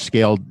large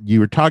scale. You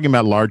were talking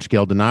about large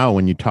scale denial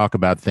when you talk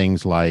about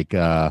things like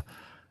the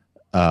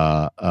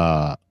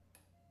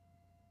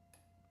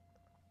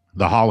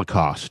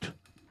Holocaust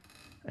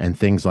and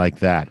things like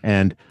that.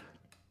 And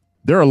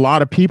there are a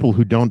lot of people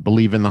who don't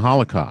believe in the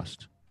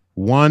Holocaust.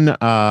 One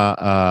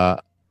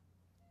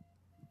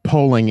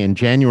polling in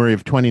January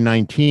of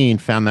 2019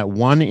 found that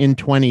 1 in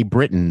 20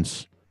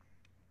 Britons,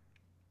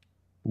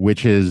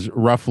 which is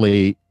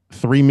roughly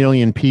 3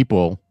 million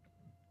people,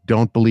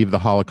 don't believe the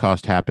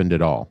Holocaust happened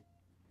at all.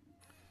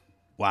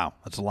 Wow,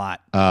 that's a lot.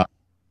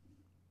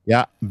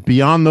 Yeah.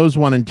 Beyond those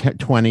 1 in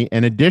 20,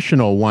 an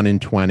additional 1 in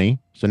 20.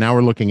 So now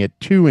we're looking at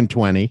 2 in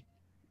 20.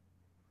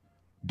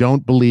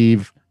 Don't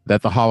believe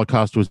that the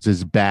Holocaust was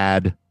as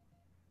bad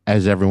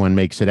as everyone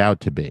makes it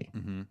out to be.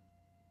 Mm-hmm.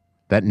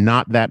 That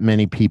not that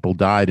many people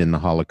died in the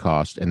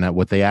Holocaust, and that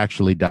what they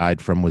actually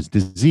died from was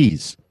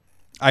disease.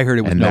 I heard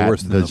it was And no that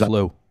worse than the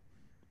flu.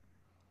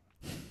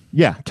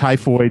 Yeah,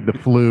 typhoid, the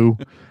flu,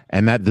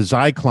 and that the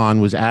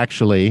Zyklon was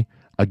actually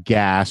a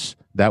gas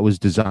that was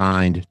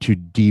designed to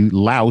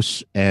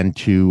delouse and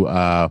to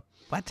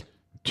What?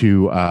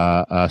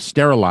 to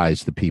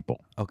sterilize the people.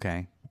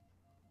 Okay.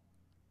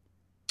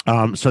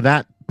 So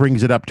that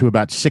brings it up to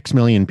about 6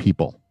 million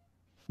people.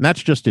 And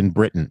that's just in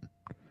Britain.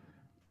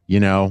 You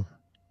know,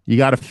 you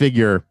got to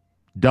figure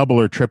double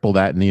or triple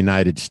that in the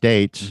United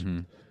States.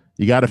 Mm-hmm.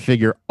 You got to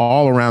figure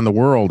all around the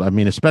world. I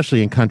mean,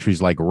 especially in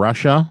countries like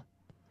Russia,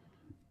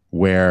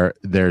 where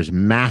there's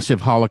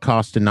massive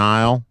Holocaust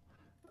denial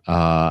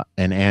and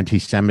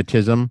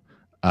anti-Semitism,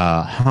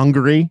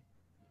 Hungary,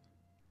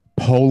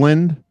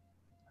 Poland,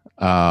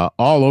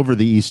 all over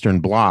the Eastern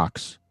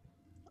blocs.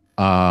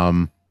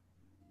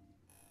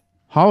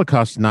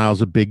 Holocaust denial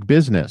is a big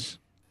business,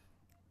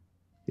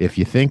 if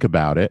you think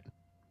about it,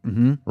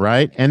 Mm-hmm.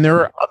 right? And there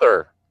are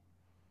other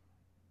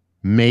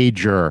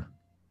major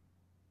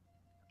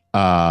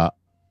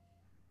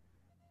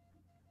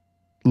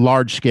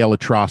large-scale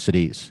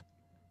atrocities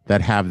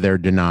that have their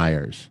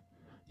deniers.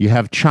 You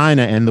have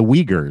China and the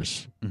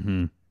Uyghurs,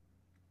 Mm-hmm.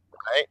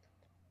 right?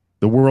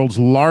 The world's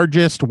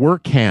largest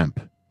work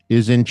camp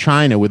is in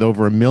China with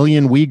over 1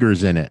 million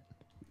Uyghurs in it.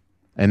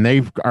 And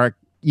they are,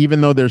 even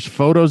though there's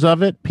photos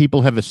of it,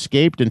 people have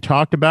escaped and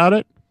talked about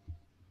it.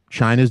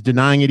 China's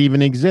denying it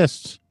even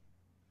exists.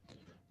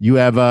 You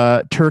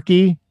have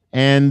Turkey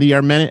and the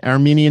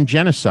Armenian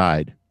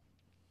genocide.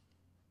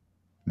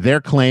 They're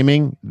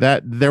claiming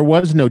that there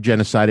was no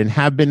genocide and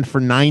have been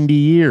for 90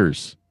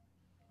 years.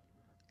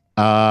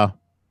 Burma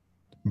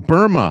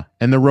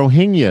and the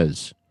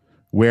Rohingyas,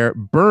 where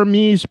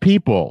Burmese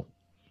people,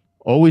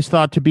 always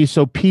thought to be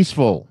so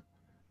peaceful,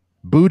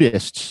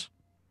 Buddhists,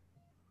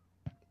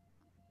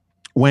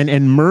 went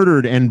and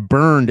murdered and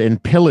burned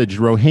and pillaged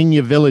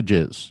Rohingya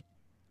villages.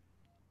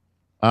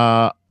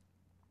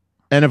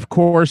 And of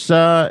course,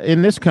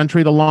 in this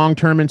country, the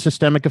long-term and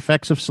systemic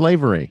effects of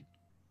slavery,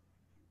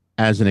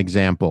 as an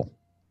example.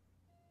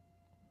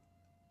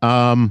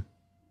 But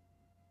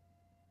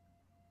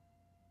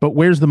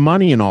where's the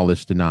money in all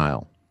this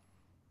denial?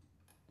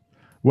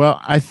 Well,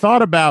 I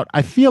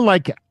feel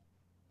like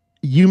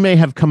you may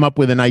have come up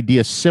with an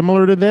idea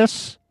similar to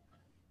this,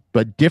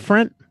 but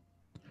different.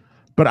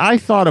 But I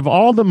thought of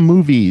all the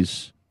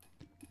movies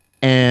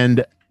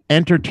and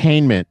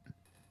entertainment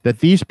that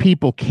these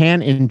people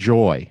can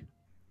enjoy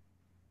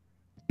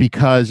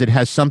because it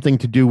has something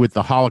to do with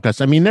the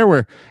Holocaust. I mean,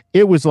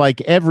 it was like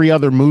every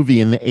other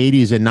movie in the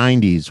 80s and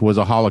 90s was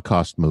a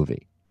Holocaust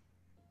movie.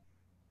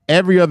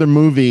 Every other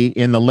movie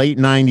in the late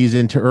 90s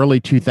into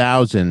early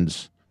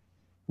 2000s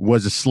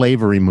was a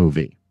slavery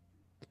movie.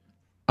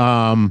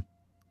 You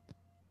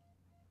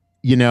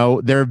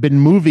know, there have been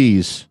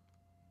movies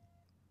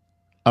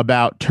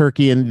about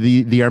Turkey and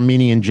the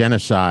Armenian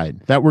genocide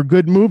that were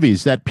good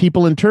movies that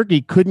people in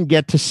Turkey couldn't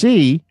get to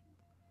see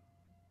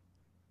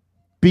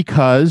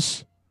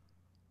because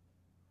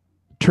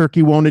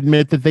Turkey won't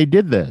admit that they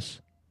did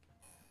this.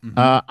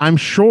 Mm-hmm. I'm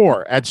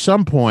sure at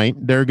some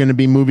point there are going to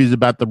be movies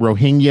about the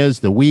Rohingyas,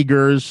 the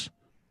Uyghurs,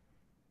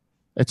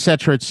 et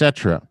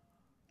cetera,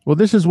 Well,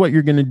 this is what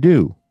you're going to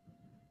do.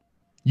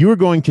 You're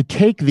going to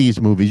take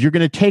these movies. You're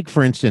going to take,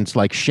 for instance,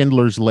 like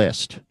Schindler's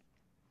List,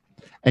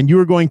 and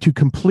you're going to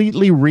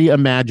completely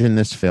reimagine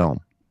this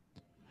film.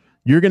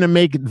 You're going to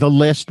make the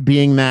list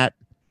being that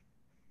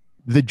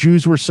the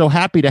Jews were so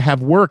happy to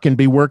have work and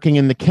be working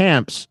in the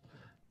camps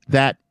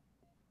that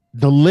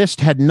the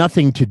list had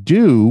nothing to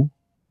do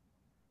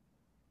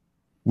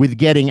with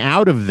getting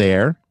out of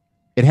there.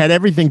 It had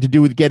everything to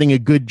do with getting a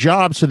good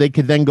job so they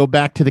could then go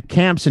back to the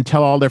camps and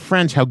tell all their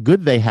friends how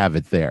good they have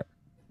it there.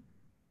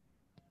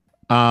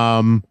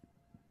 12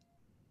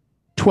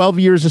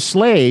 Years a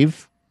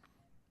Slave,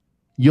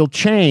 you'll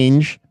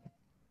change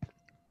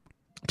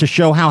to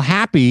show how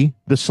happy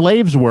the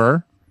slaves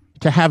were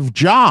to have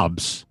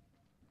jobs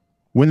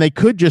when they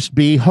could just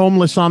be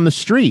homeless on the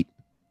street,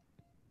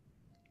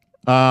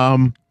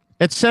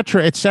 et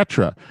cetera, et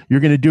cetera. You're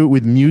going to do it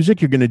with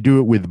music. You're going to do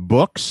it with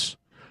books.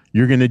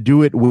 You're going to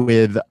do it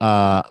with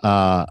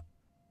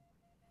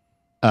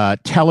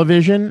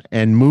television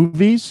and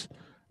movies.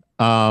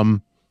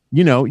 You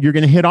know, you're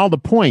going to hit all the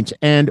points.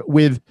 And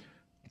with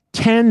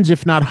tens,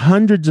 if not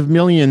hundreds of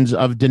millions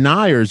of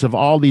deniers of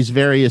all these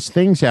various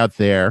things out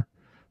there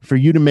for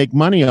you to make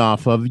money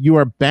off of, you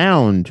are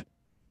bound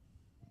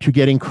to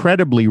get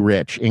incredibly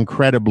rich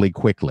incredibly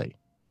quickly.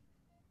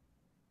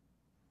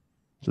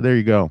 So there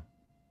you go.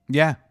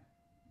 Yeah.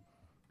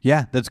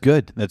 Yeah, that's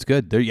good. That's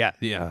good. There, yeah.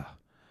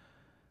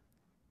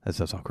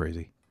 That's all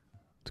crazy.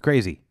 It's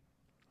crazy.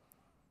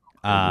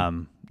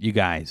 You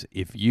guys,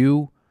 if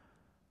you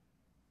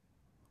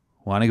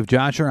want to give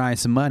Josh or I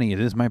some money, it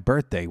is my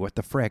birthday. What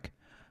the frick?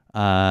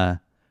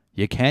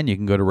 You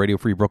can go to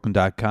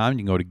radiofreebrooklyn.com. You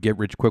can go to Get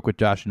Rich Quick with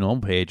Josh and Noel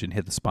page and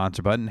hit the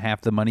sponsor button.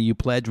 Half the money you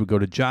pledge would go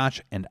to Josh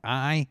and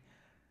I.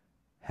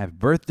 Happy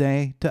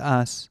birthday to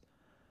us.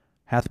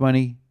 Half the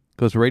money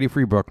goes to Radio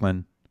Free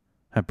Brooklyn.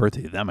 Happy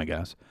birthday to them, I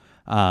guess.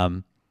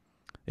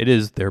 It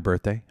is their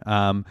birthday.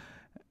 And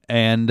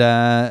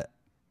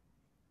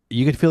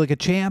you could feel like a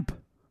champ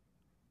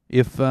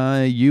if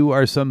you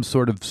are some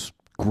sort of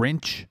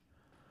Grinch.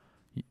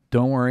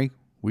 Don't worry.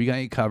 We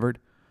got you covered.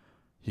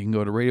 You can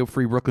go to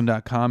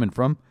radiofreebrooklyn.com, and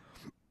from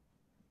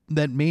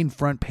that main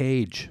front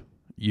page,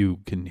 you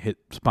can hit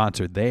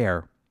sponsor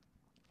there.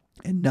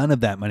 And none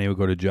of that money will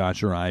go to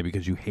Josh or I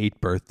because you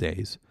hate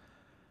birthdays.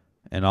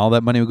 And all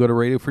that money will go to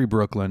Radio Free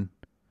Brooklyn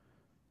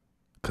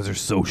because they're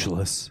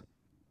socialists.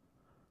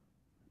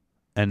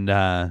 And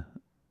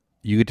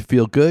you get to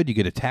feel good. You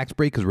get a tax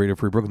break because Radio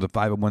Free Brooklyn is a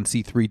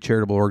 501c3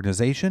 charitable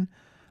organization.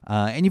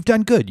 And you've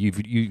done good.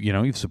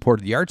 You've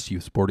supported the arts.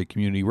 You've supported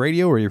community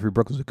radio. Radio Free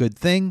Brooklyn is a good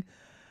thing.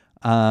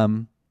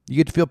 You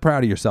get to feel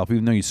proud of yourself,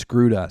 even though you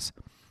screwed us.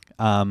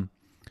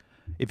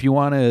 If you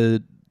want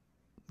to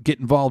get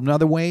involved in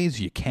other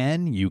ways, you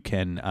can. You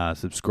can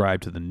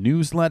subscribe to the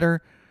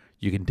newsletter.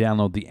 You can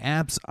download the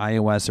apps,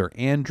 iOS or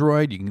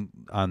Android. You can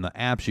on the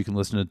apps. You can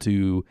listen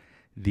to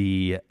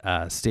the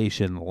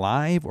station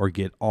live or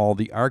get all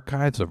the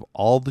archives of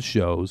all the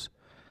shows.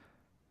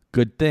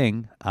 Good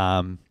thing.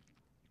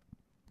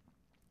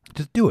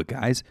 Just do it,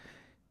 guys.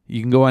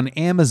 You can go on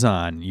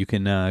Amazon. You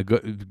can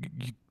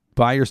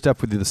buy your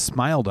stuff with the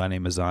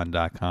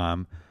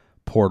smiled.amazon.com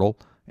portal,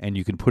 and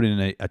you can put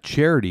in a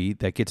charity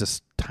that gets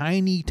a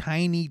tiny,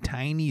 tiny,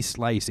 tiny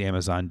slice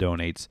Amazon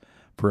donates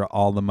for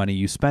all the money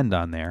you spend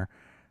on there.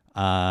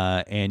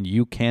 And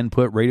you can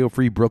put Radio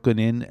Free Brooklyn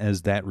in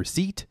as that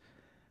receipt,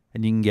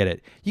 and you can get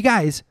it. You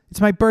guys,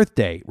 it's my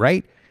birthday,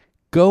 right?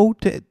 Go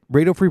to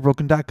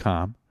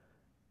radiofreebrooklyn.com.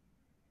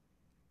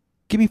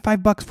 Give me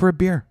 $5 for a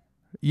beer.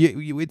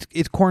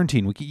 It's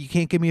quarantine. You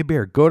can't give me a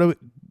beer. Go to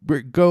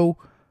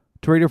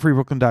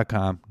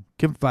radiofreebrooklyn.com.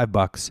 Give them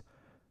 $5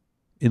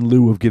 in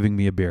lieu of giving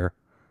me a beer,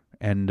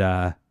 and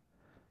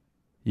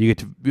you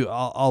get to.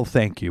 I'll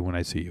thank you when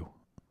I see you,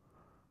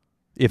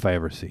 if I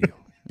ever see you.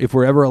 If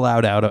we're ever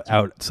allowed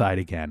outside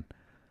again,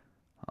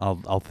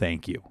 I'll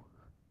thank you.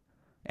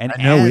 And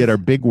I know we had our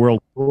big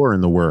world tour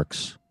in the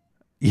works.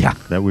 Yeah,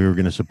 that we were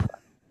going to support.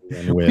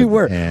 We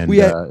were. And,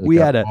 we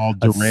had a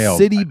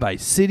city by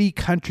city,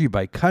 country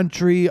by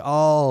country,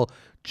 all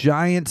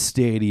giant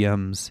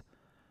stadiums,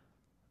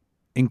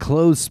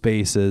 enclosed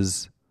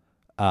spaces.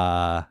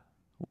 We're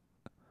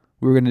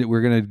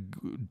gonna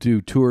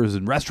do tours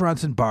in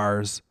restaurants and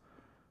bars,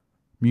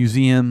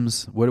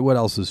 museums. What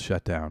else is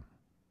shut down?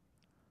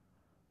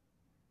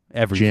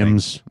 Everything.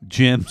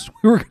 Gyms.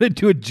 We were gonna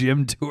do a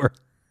gym tour.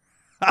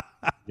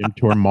 Gym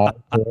tour, mall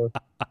tour.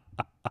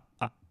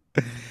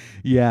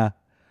 Yeah.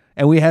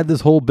 And we had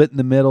this whole bit in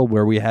the middle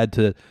where we had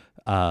to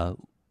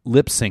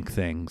lip sync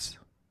things.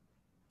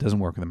 Doesn't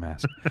work with a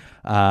mask.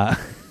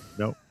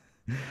 Nope.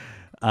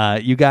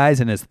 You guys,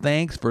 and as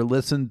thanks for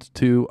listening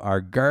to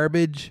our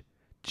garbage,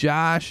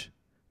 Josh,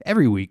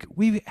 every week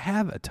we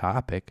have a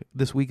topic.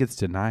 This week it's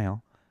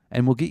denial,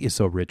 and we'll get you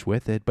so rich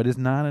with it, but it's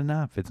not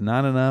enough. It's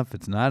not enough.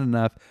 It's not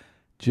enough.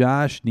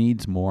 Josh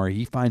needs more.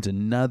 He finds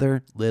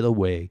another little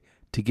way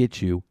to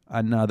get you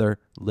another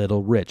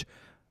little rich.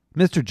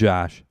 Mr.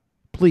 Josh,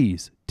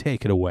 please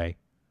take it away.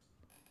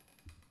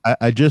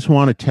 I just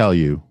want to tell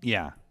you.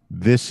 Yeah.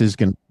 This is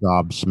going to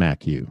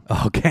gobsmack you.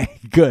 Okay,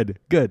 good.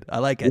 I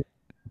like it.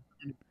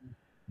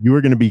 You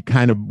are going to be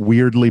kind of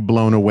weirdly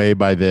blown away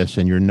by this,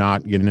 and you're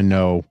not going to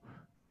know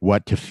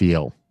what to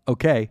feel.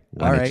 Okay,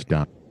 when it's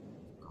done.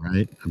 All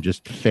right? I'm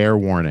just fair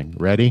warning.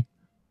 Ready?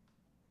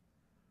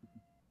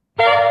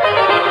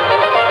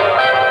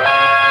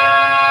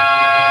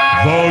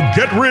 The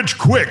Get Rich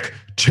Quick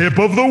Tip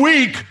of the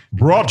Week,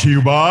 brought to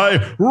you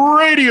by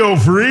Radio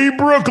Free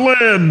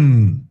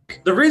Brooklyn.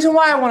 The reason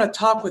why I want to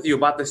talk with you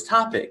about this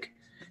topic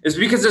is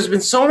because there's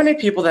been so many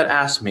people that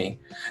ask me,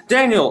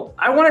 Daniel,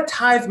 I want to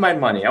tithe my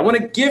money. I want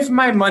to give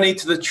my money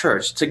to the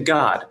church, to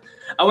God.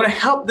 I want to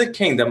help the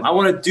kingdom. I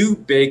want to do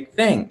big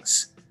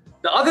things.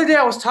 The other day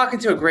I was talking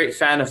to a great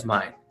fan of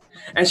mine,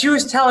 And she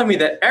was telling me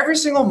that every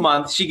single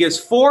month she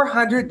gives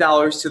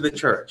 $400 to the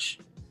church.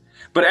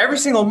 But every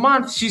single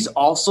month she's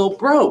also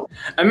broke.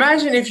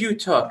 Imagine if you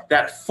took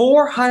that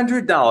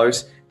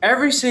 $400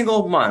 every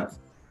single month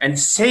and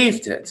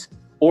saved it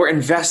or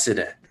invested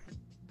it.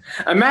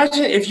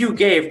 Imagine if you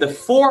gave the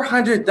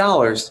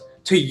 $400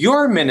 to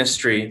your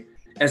ministry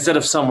instead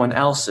of someone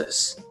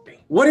else's.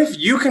 What if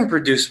you can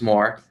produce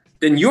more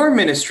than your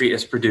ministry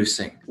is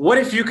producing? What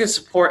if you can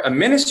support a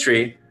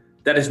ministry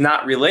that is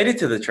not related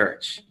to the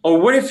church? Or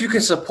what if you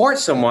can support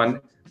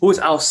someone who is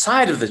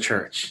outside of the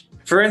church?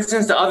 For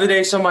instance, the other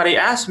day somebody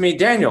asked me,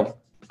 Daniel,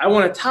 I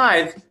want to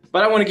tithe,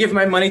 but I want to give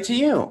my money to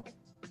you.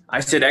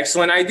 I said,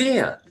 excellent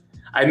idea.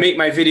 I make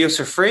my videos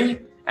for free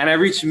and I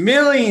reach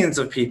millions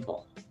of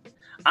people.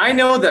 I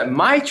know that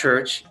my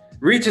church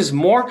reaches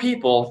more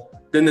people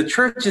than the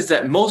churches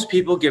that most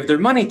people give their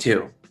money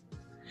to.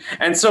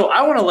 And so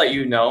I want to let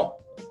you know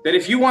that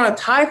if you want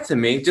to tithe to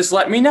me, just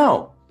let me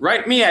know.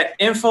 Write me at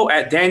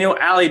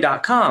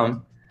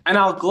info@danielalley.com and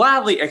I'll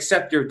gladly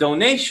accept your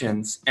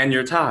donations and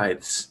your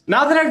tithes.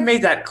 Now that I've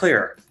made that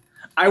clear,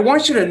 I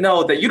want you to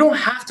know that you don't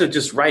have to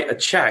just write a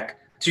check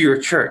to your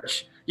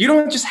church. You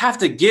don't just have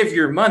to give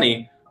your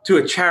money to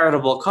a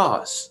charitable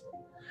cause.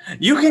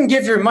 You can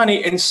give your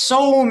money in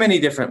so many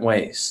different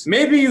ways.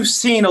 Maybe you've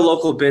seen a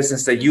local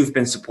business that you've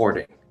been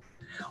supporting.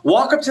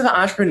 Walk up to the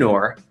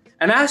entrepreneur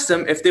and ask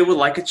them if they would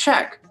like a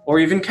check or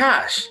even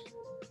cash.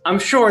 I'm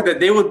sure that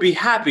they would be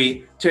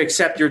happy to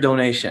accept your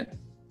donation.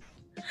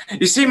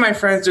 You see, my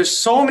friends, there's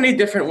so many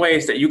different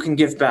ways that you can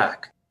give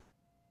back.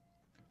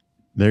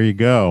 There you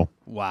go.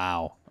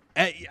 Wow.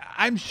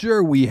 I'm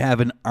sure we have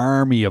an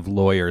army of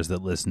lawyers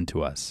that listen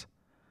to us.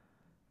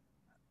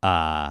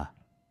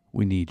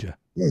 We need you.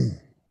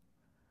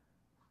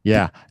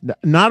 Yeah.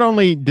 Not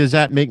only does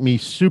that make me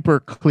super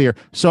clear.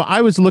 So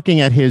I was looking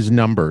at his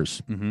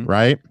numbers,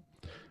 right?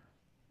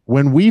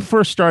 When we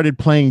first started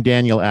playing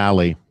Daniel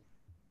Alley,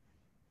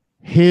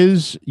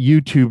 his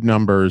YouTube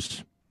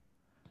numbers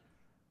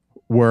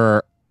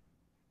were,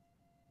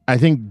 I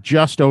think,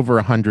 just over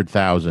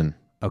 100,000.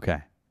 Okay.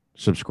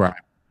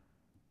 Subscribed.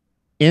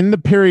 In the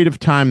period of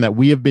time that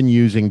we have been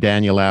using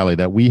Daniel Alley,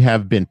 that we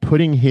have been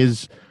putting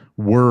his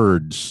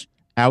words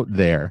out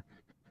there,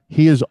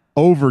 he is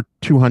over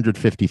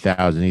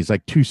 250,000. He's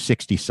like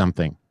 260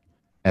 something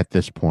at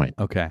this point.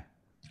 Okay.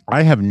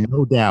 I have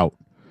no doubt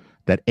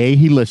that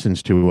he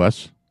listens to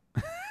us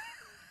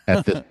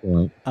at this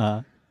point.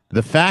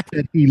 The fact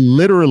that he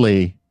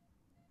literally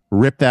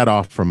ripped that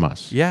off from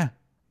us. Yeah.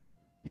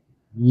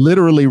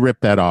 Literally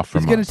ripped that off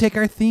from us. He's going to take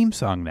our theme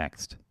song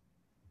next.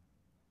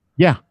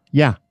 Yeah,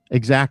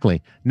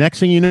 exactly. Next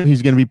thing you know,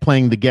 he's going to be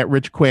playing the Get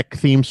Rich Quick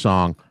theme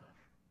song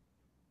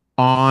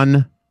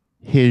on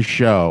his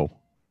show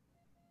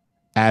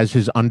as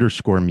his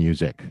underscore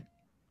music.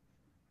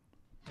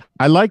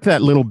 I like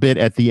that little bit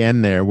at the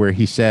end there where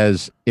he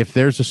says, if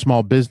there's a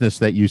small business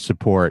that you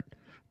support,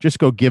 just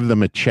go give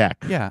them a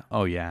check. Yeah.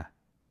 Oh, yeah.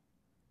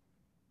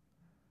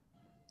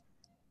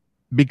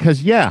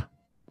 Because,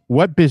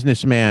 what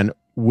businessman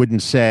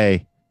wouldn't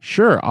say,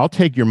 sure, I'll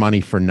take your money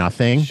for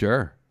nothing?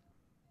 Sure.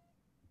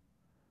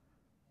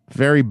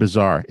 Very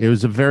bizarre. It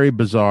was a very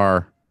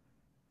bizarre.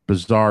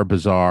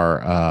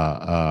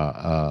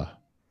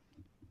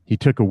 He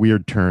took a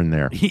weird turn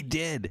there. He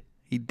did.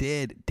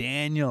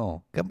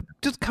 Daniel,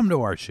 come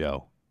to our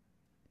show.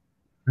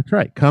 That's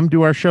right. Come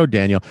to our show,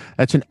 Daniel.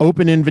 That's an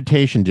open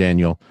invitation,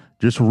 Daniel.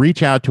 Just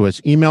reach out to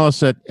us. Email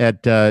us at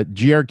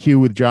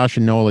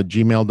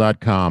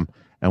grqwithjoshandnoel@gmail.com,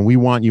 and we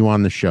want you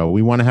on the show.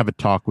 We want to have a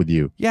talk with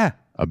you. Yeah.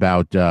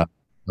 About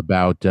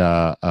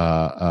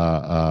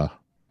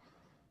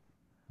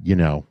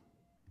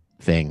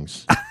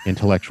things.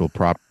 Intellectual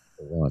property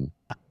one.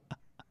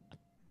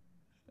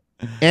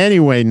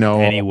 Anyway,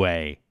 Noel.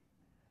 Anyway.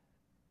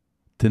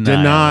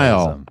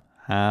 Denial.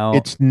 How?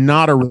 It's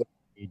not a religion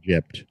in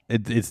Egypt.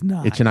 It's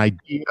not. It's an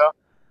idea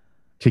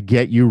to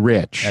get you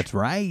rich. That's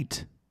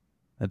right.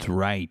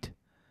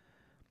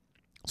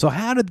 So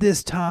how did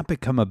this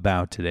topic come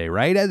about today,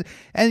 right?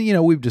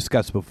 And we've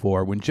discussed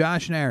before, when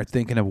Josh and I are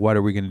thinking of what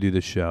are we going to do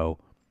the show,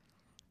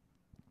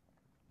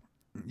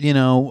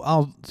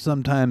 I'll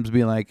sometimes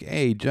be like,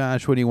 hey,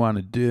 Josh, what do you want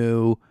to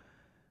do?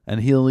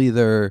 And he'll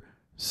either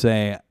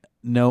say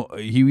no,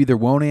 he either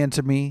won't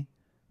answer me,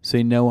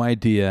 say no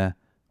idea,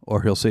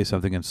 or he'll say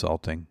something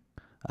insulting.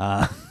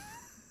 And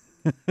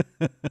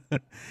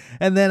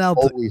then I'll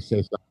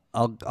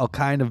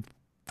kind of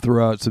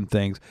throw out some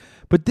things.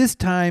 But this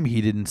time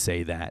he didn't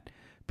say that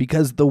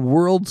because the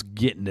world's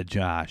getting to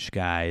Josh,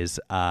 guys.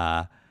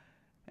 What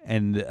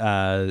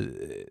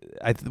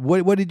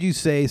did you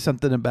say?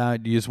 Something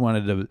about you just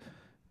wanted to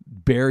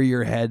bury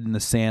your head in the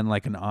sand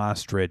like an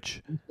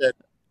ostrich.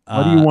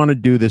 What do you want to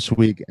do this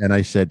week? And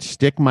I said,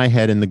 stick my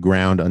head in the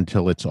ground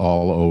until it's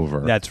all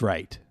over. That's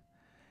right.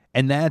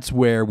 And that's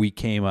where we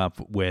came up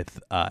with,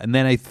 and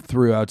then I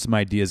threw out some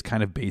ideas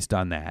kind of based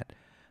on that.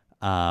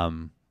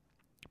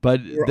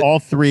 But all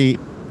three,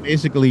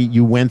 basically,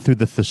 you went through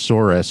the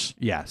thesaurus.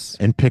 Yes.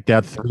 And picked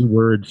out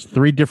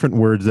three different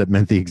words that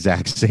meant the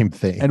exact same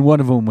thing. And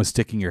one of them was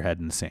sticking your head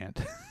in the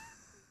sand.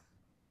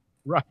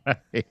 Right.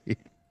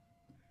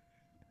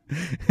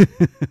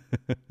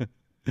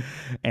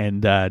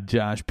 And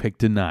Josh picked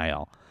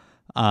denial.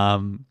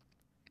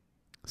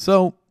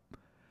 So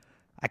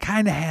I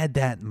kind of had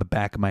that in the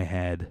back of my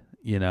head,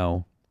 you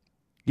know.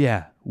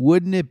 Yeah,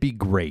 wouldn't it be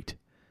great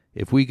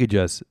if we could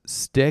just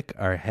stick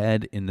our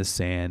head in the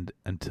sand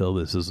until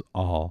this is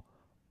all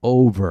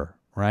over,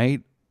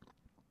 right?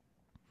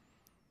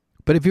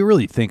 But if you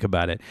really think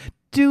about it,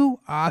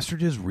 do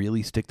ostriches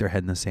really stick their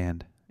head in the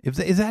sand?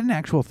 Is that an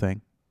actual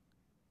thing?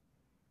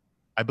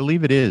 I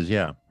believe it is,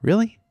 yeah.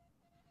 Really?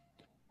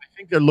 I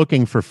think they're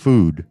looking for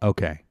food.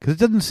 Okay, because it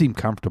doesn't seem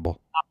comfortable.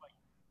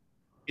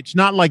 It's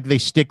not like they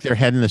stick their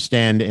head in the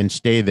sand and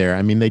stay there.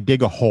 I mean, they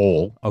dig a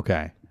hole.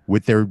 Okay.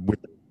 With their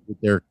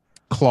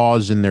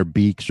claws in their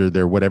beaks or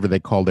their whatever they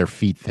call their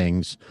feet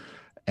things,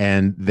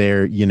 and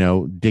they're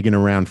digging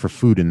around for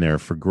food in there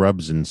for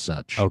grubs and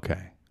such.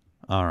 Okay,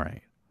 all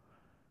right.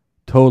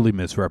 Totally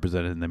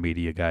misrepresented in the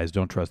media, guys.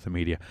 Don't trust the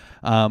media.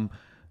 Do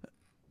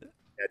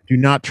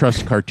not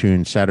trust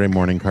cartoons, Saturday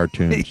morning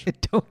cartoons.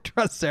 Don't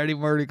trust Saturday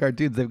morning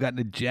cartoons. They've got an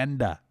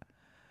agenda.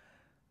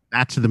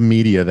 That's the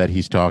media that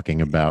he's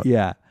talking about.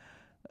 Yeah,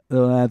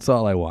 well, that's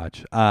all I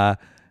watch.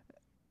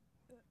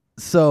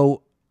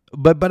 So.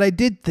 But I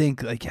did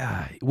think, like,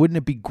 wouldn't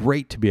it be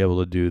great to be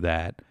able to do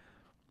that?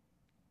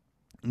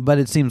 But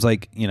it seems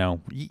like, you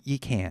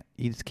can't.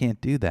 You just can't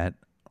do that.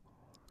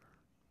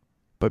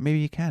 But maybe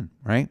you can,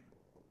 right?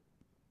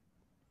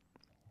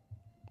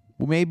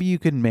 Well, maybe you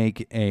could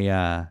make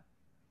what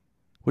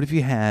if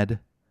you had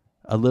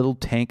a little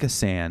tank of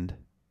sand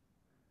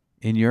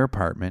in your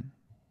apartment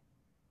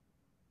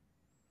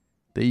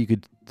that you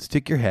could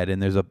stick your head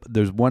in?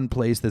 There's one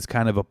place that's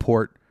kind of a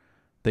port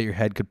that your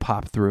head could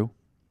pop through.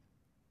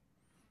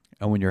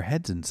 And when your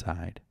head's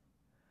inside,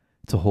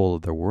 it's a whole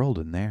other world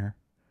in there.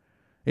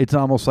 It's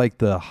almost like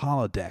the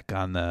holodeck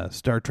on the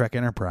Star Trek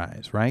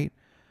Enterprise, right?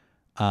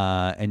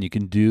 And you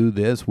can do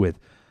this with,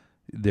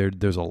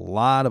 there's a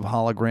lot of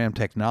hologram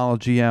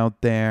technology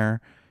out there.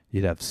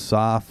 You'd have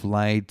soft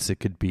lights. It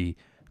could be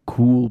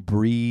cool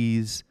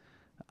breeze.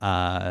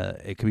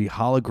 It could be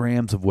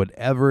holograms of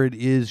whatever it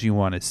is you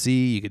want to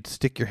see. You could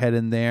stick your head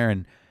in there,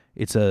 and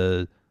it's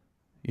a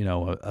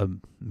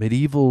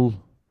medieval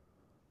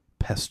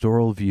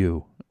pastoral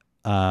view.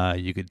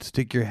 You could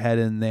stick your head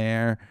in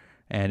there,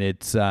 and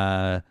it's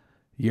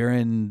you're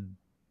in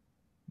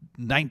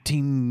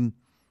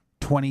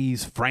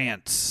 1920s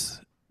France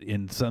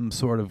in some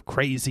sort of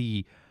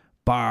crazy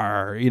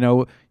bar.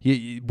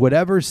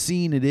 Whatever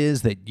scene it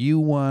is that you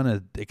want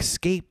to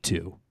escape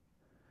to,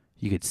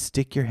 you could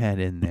stick your head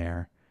in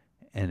there,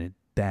 and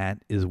that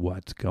is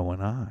what's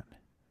going on,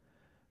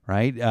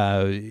 right?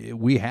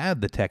 We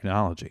have the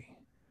technology.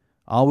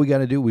 All we got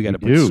to do, we got to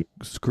put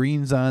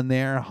screens on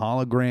there,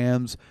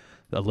 holograms,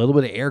 a little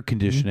bit of air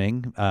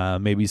conditioning,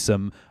 maybe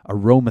some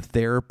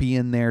aromatherapy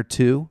in there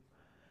too.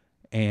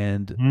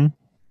 And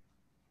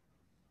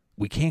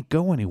we can't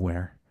go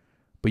anywhere,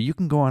 but you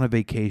can go on a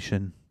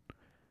vacation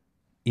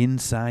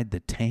inside the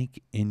tank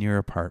in your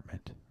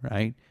apartment,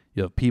 right?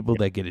 You have people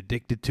that get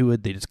addicted to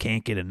it. They just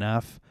can't get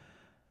enough.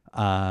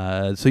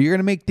 So you're going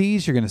to make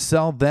these. You're going to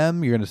sell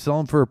them. You're going to sell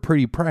them for a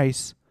pretty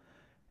price.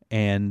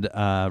 And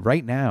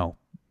right now,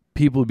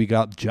 people would be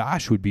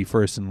Josh would be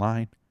first in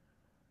line.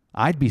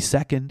 I'd be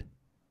second.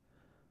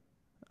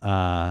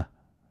 Those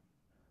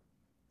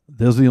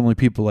are the only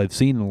people I've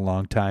seen in a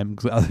long time.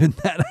 Other than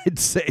that, I'd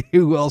say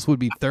who else would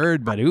be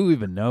third, but who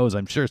even knows?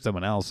 I'm sure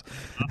someone else.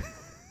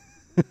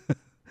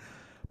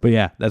 But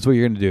yeah, that's what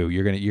you're going to do.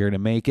 You're going to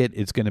make it.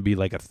 It's going to be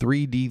like a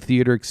 3D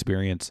theater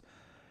experience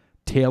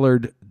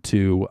tailored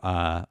to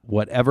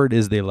whatever it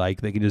is they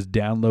like. They can just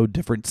download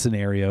different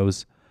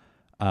scenarios.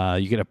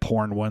 You get a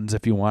porn ones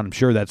if you want. I'm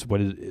sure that's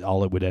what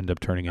all it would end up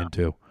turning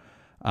into.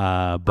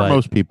 But for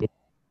most people.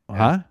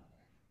 Huh?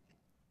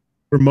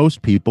 For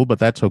most people, but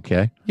that's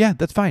okay. Yeah,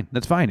 that's fine.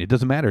 That's fine. It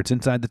doesn't matter. It's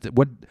inside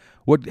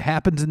what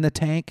happens in the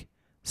tank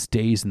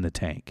stays in the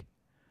tank.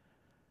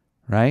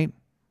 Right?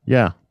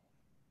 Yeah.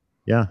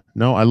 Yeah.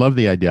 No, I love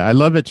the idea. I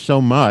love it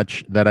so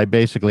much that I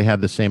basically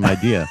had the same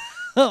idea.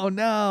 Oh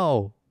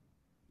no.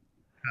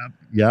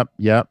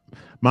 Yep.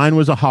 Mine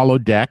was a hollow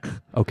deck.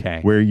 Okay.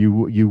 Where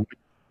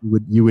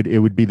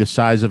it would be the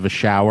size of a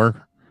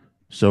shower,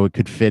 so it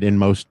could fit in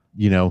most,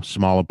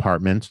 small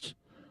apartments.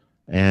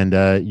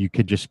 And you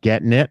could just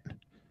get in it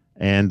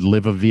and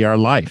live a VR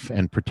life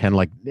and pretend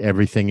like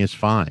everything is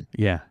fine.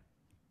 Yeah.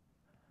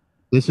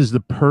 This is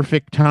the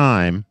perfect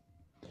time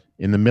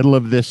in the middle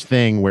of this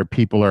thing where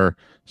people are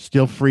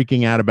still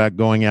freaking out about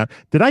going out.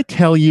 Did I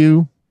tell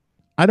you?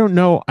 I don't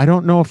know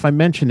if I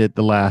mentioned it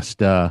the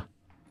last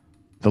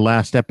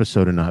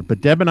episode or not,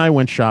 but Deb and I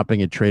went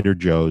shopping at Trader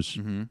Joe's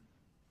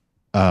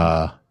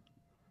the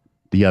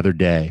other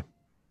day.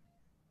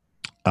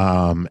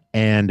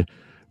 And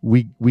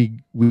we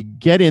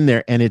get in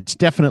there, and it's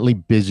definitely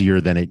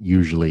busier than it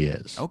usually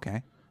is.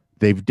 Okay.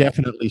 They've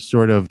definitely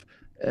sort of,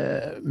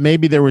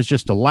 maybe there was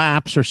just a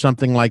lapse or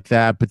something like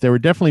that, but there were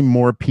definitely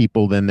more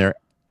people than there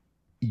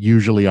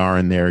usually are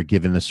in there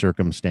given the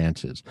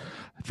circumstances.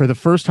 For the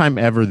first time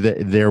ever,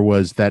 there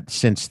was that,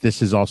 since this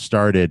has all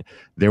started,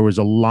 there was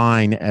a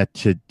line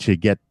to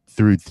get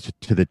through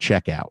to the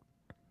checkout.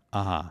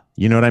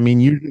 You know what I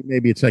mean? Usually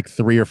maybe it's like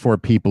 3 or 4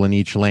 people in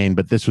each lane,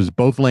 but this was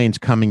both lanes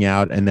coming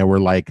out, and there were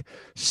like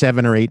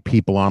 7 or 8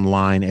 people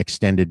online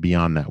extended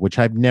beyond that, which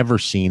I've never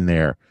seen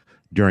there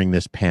during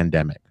this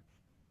pandemic.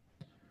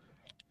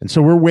 And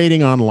so we're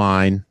waiting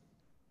online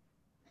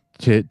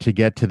to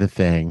get to the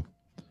thing,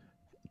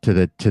 to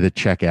the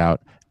checkout,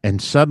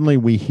 and suddenly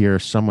we hear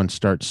someone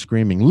start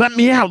screaming, "Let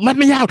me out! Let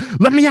me out!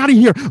 Let me out of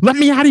here! Let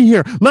me out of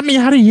here! Let me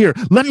out of here!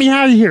 Let me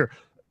out of here!"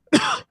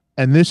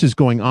 And this is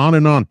going on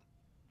and on.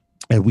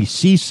 And we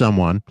see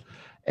someone,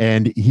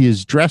 and he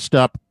is dressed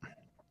up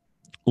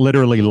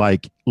literally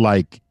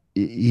like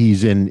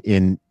he's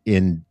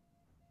in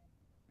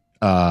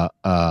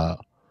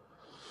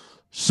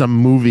some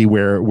movie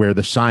where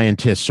the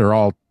scientists are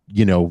all,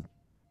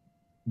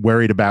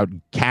 worried about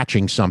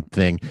catching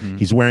something.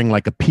 He's wearing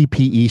like a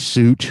PPE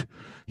suit.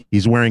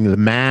 He's wearing the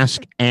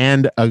mask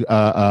and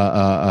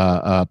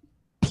a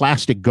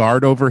plastic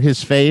guard over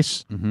his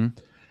face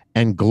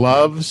and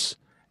gloves.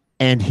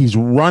 And he's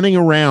running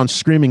around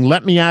screaming,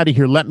 "Let me out of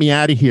here, let me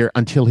out of here,"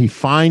 until he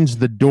finds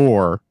the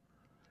door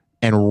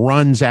and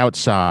runs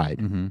outside.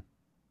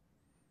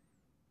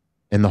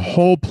 And the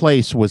whole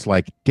place was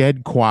like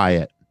dead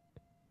quiet.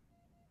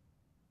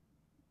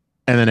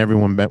 And then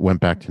everyone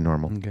went back to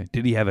normal. Okay.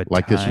 Did he have a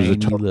like tiny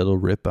this was a little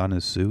rip on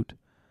his suit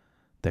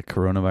that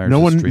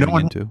coronavirus is streaming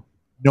into?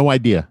 No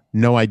idea.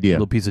 No idea. A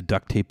little piece of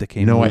duct tape that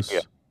came No loose?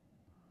 idea.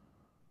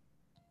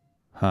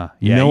 Huh.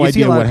 Yeah, no you idea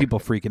see a lot what of people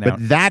freaking but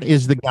out. that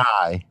is the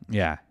guy.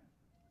 Yeah.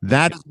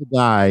 That is the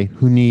guy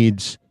who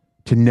needs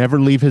to never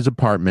leave his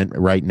apartment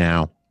right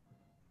now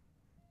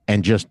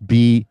and just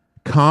be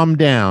calmed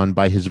down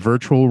by his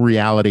virtual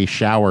reality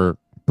shower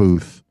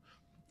booth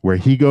where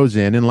he goes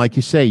in. And like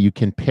you say, you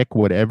can pick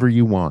whatever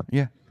you want.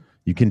 Yeah.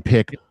 You can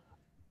pick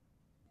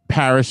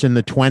Paris in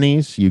the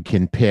 20s. You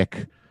can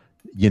pick,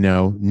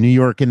 New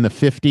York in the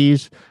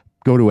 50s.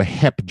 Go to a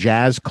hip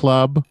jazz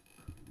club.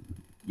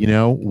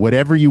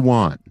 Whatever you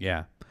want.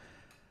 Yeah.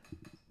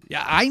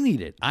 Yeah, I need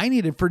it. I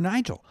need it for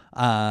Nigel.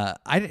 I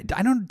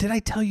don't. Did I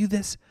tell you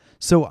this?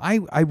 So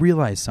I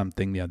realized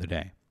something the other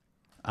day.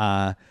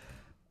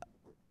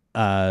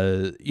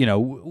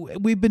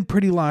 We've been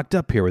pretty locked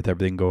up here with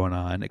everything going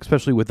on,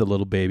 especially with the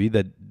little baby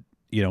that,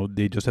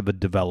 they just have a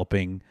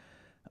developing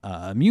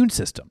immune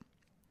system.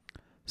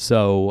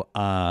 So,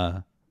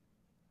 Nan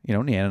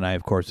and I,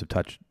 of course, have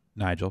touched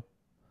Nigel.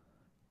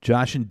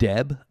 Josh and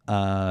Deb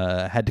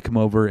had to come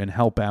over and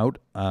help out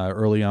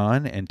early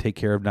on and take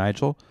care of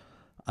Nigel,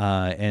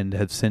 and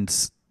have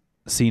since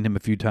seen him a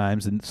few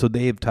times, and so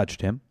they have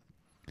touched him.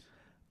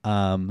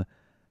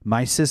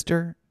 My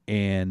sister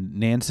and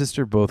Nan's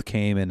sister both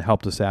came and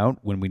helped us out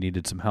when we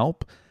needed some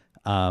help,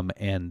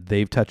 and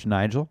they've touched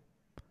Nigel.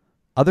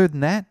 Other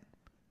than that,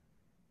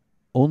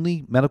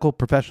 only medical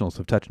professionals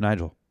have touched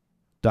Nigel,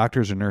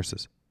 doctors or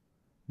nurses.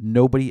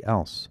 Nobody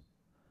else.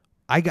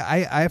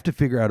 I have to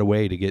figure out a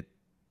way to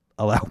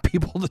allow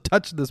people to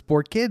touch this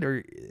poor kid,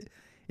 or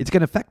it's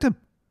going to affect him.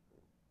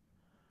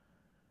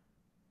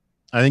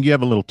 I think you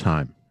have a little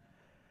time.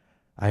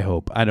 I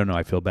hope. I don't know.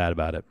 I feel bad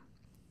about it.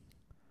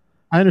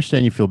 I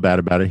understand you feel bad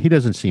about it. He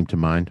doesn't seem to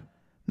mind.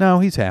 No,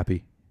 he's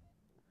happy.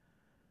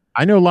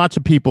 I know lots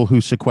of people who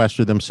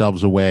sequester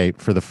themselves away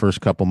for the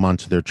first couple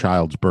months of their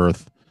child's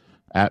birth.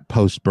 At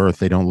post-birth,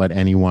 they don't let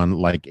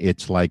anyone,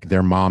 it's like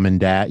their mom and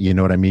dad, you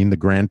know what I mean? The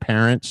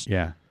grandparents.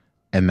 Yeah.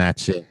 And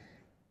that's it.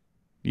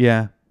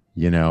 Yeah.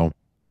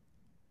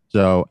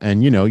 So,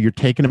 and you're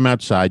taking him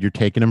outside, you're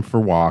taking him for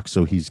walks,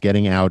 so he's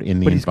getting out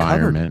in the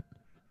environment.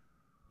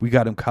 We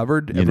got him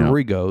covered everywhere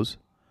he goes.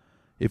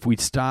 If we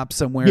stop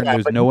somewhere and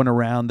there's no one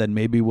around, then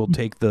maybe we'll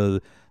take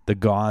the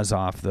gauze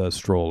off the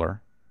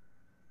stroller.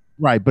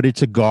 Right, but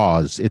it's a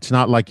gauze. It's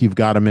not like you've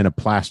got him in a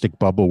plastic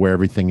bubble where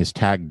everything is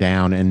tacked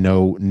down and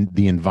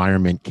the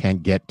environment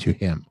can't get to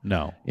him.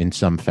 No. In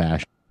some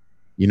fashion.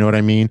 You know what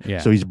I mean? Yeah.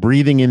 So he's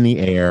breathing in the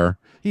air.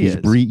 He's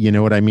you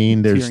know what I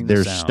mean?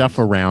 There's stuff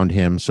around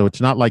him, so it's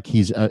not like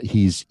he's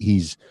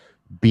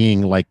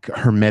being like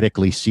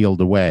hermetically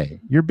sealed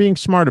away. You're being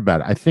smart about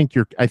it. I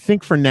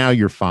think for now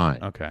you're fine.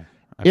 Okay.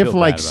 If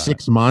like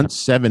 6 months,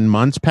 7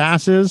 months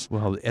passes,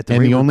 well, and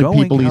the only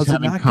people he's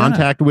having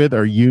contact with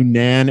are you,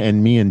 Nan,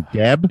 and me and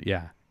Deb,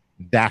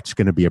 that's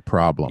going to be a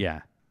problem. Yeah,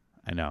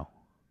 I know.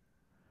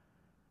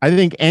 I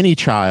think any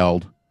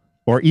child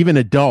or even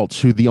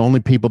adults who the only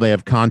people they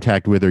have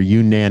contact with are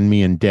you, Nan,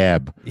 me, and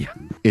Deb,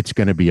 it's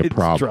going to be a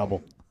problem.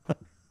 Trouble.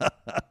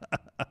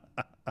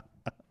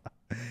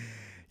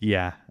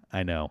 Yeah,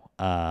 I know.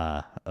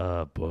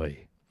 Oh,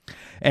 boy.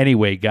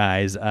 Anyway,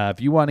 guys, if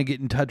you want to get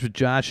in touch with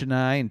Josh and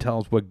I and tell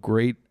us what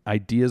great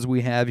ideas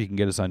we have, you can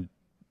get us on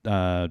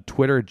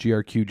Twitter at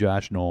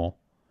GRQJoshNoel.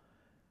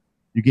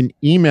 You can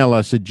email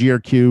us at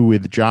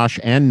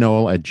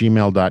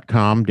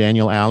grqwithjoshandnoel@gmail.com.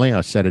 Daniel Alley,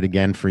 I'll set it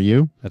again for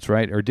you. That's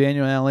right. Or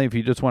Daniel Alley, if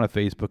you just want to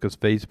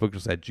Facebook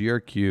us at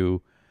GRQ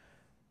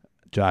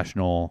Josh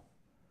Noel.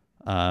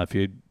 If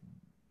you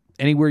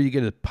Anywhere you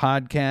get a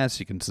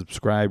podcast, you can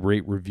subscribe,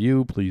 rate,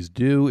 review. Please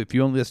do. If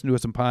you only listen to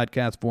us in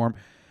podcast form,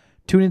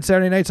 tune in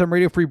Saturday nights on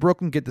Radio Free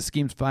Brooklyn. Get the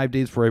schemes 5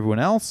 days for everyone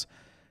else.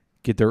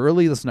 Get there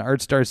early. Listen to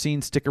Art Star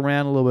Scene. Stick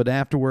around a little bit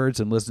afterwards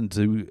and listen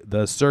to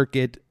The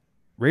Circuit.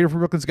 Radio Free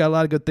Brooklyn's got a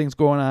lot of good things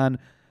going on.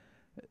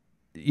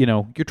 You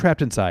know, you're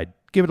trapped inside.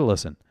 Give it a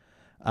listen.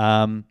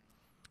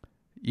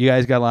 You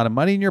guys got a lot of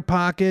money in your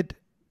pocket.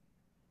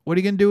 What are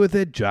you going to do with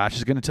it? Josh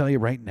is going to tell you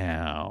right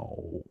now.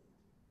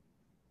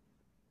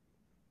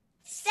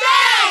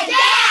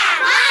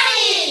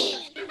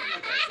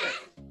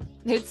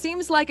 It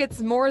seems like it's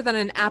more than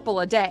an Apple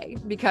a day,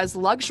 because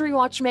luxury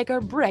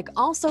watchmaker Brick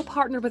also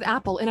partnered with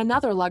Apple in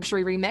another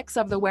luxury remix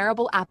of the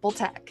wearable Apple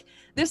tech.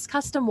 This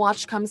custom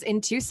watch comes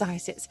in 2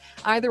 sizes,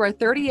 either a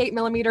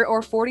 38mm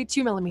or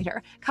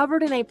 42mm,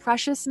 covered in a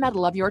precious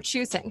metal of your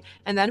choosing,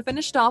 and then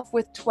finished off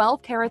with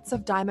 12 carats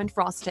of diamond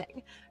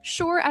frosting.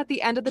 Sure, at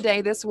the end of the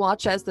day, this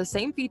watch has the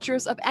same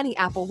features of any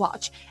Apple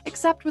Watch,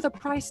 except with a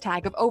price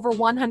tag of over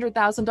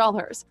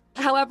 $100,000.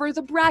 However,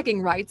 the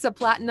bragging rights a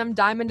platinum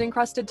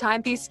diamond-encrusted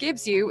timepiece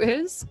gives you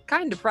is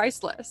kind of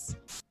priceless.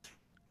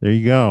 There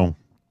you go.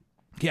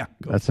 Yeah,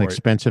 that's an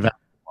expensive Apple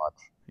Watch.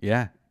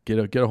 Yeah,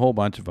 get a whole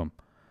bunch of them.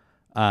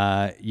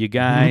 You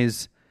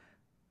guys,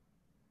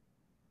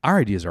 our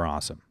ideas are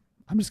awesome.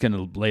 I'm just going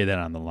to lay that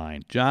on the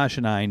line. Josh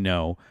and I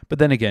know, but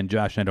then again,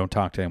 Josh and I don't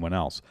talk to anyone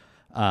else.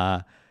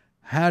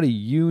 How do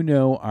you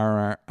know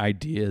our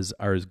ideas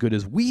are as good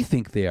as we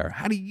think they are?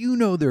 How do you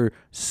know they're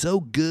so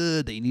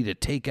good that you need to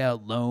take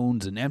out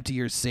loans and empty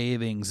your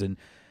savings and,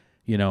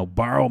 you know,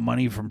 borrow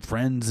money from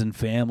friends and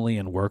family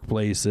and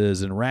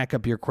workplaces and rack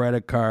up your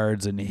credit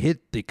cards and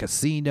hit the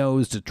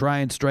casinos to try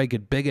and strike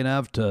it big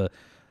enough to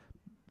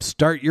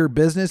start your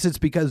business? It's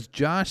because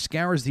Josh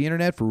scours the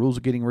internet for rules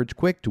of getting rich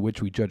quick, to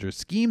which we judge our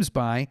schemes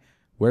by.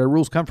 Where do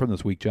rules come from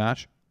this week,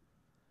 Josh?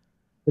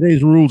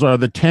 Today's rules are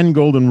the 10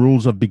 golden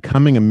rules of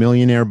becoming a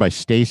millionaire by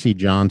Stacy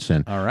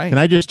Johnson. All right. Can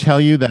I just tell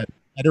you that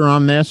header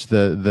on this,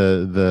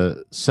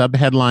 the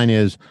sub-headline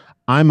is,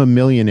 I'm a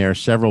millionaire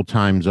several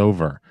times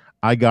over.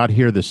 I got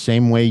here the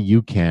same way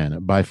you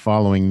can, by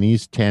following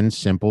these 10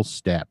 simple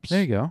steps.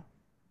 There you go.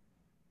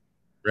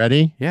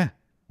 Ready? Yeah.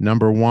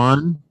 Number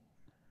 1,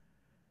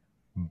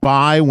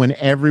 buy when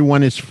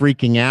everyone is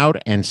freaking out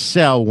and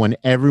sell when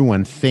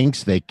everyone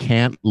thinks they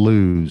can't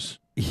lose.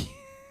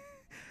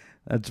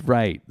 That's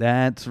right.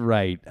 That's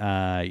right.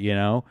 You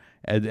know,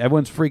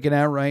 everyone's freaking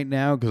out right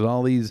now because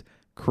all these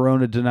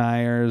corona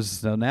deniers.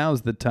 So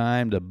now's the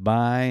time to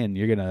buy, and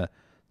you're going to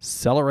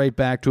sell it right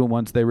back to them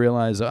once they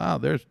realize, oh,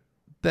 there's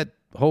that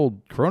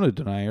whole corona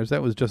deniers.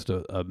 That was just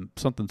a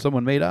something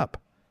someone made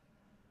up.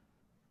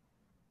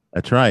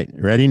 That's right.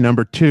 Ready?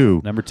 Number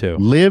 2.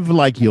 Live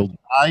like you'll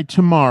die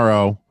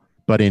tomorrow,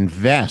 but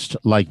invest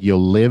like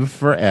you'll live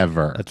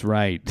forever. That's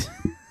right.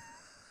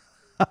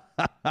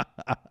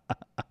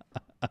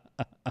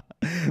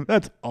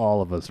 That's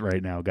all of us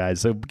right now,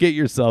 guys. So get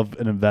yourself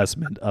an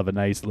investment of a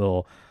nice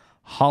little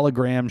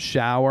hologram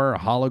shower, a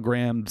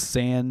hologram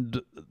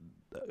sand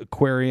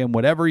aquarium,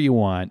 whatever you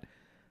want.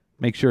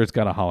 Make sure it's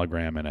got a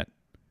hologram in it.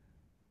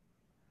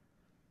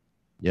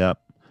 Yep.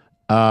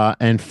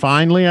 And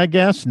finally, I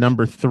guess,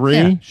 number 3.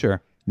 Yeah,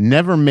 sure.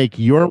 Never make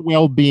your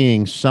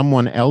well-being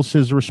someone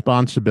else's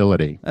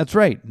responsibility. That's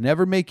right.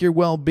 Never make your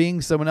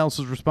well-being someone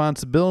else's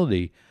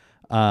responsibility.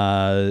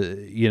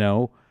 You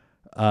know,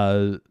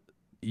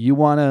 you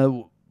want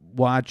to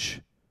watch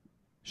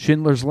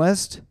Schindler's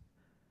List?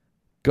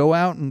 Go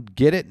out and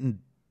get it and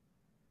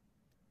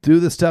do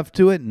the stuff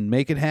to it and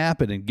make it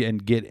happen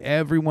and get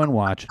everyone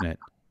watching it.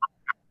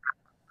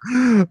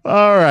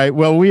 All right.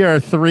 Well, we are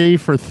 3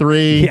 for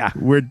 3. Yeah.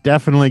 We're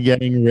definitely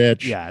getting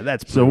rich. Yeah,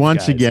 that's proof, so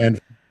once guys. again,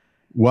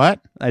 what?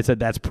 I said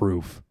that's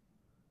proof.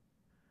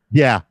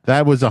 Yeah,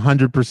 that was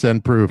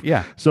 100% proof.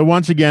 Yeah. So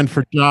once again,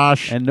 for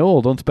Josh and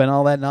Noel, don't spend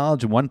all that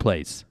knowledge in one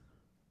place.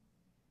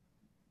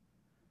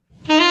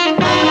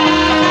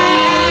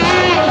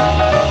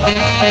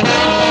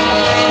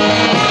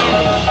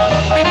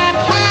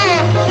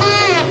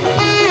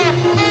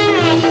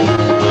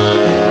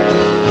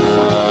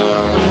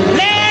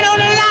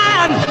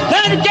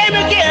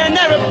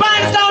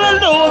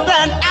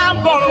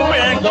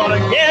 Gonna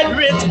get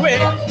rich quick.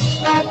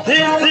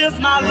 This is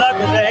my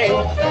lucky day.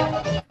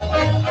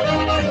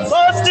 So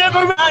stick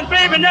around,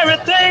 baby, and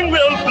everything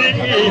will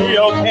be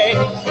okay.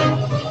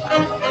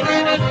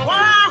 Well,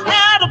 I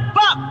had a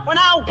buck when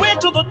I went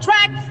to the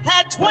track,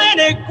 had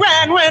 20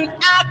 grand when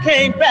I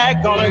came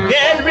back. Gonna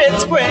get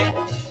rich quick.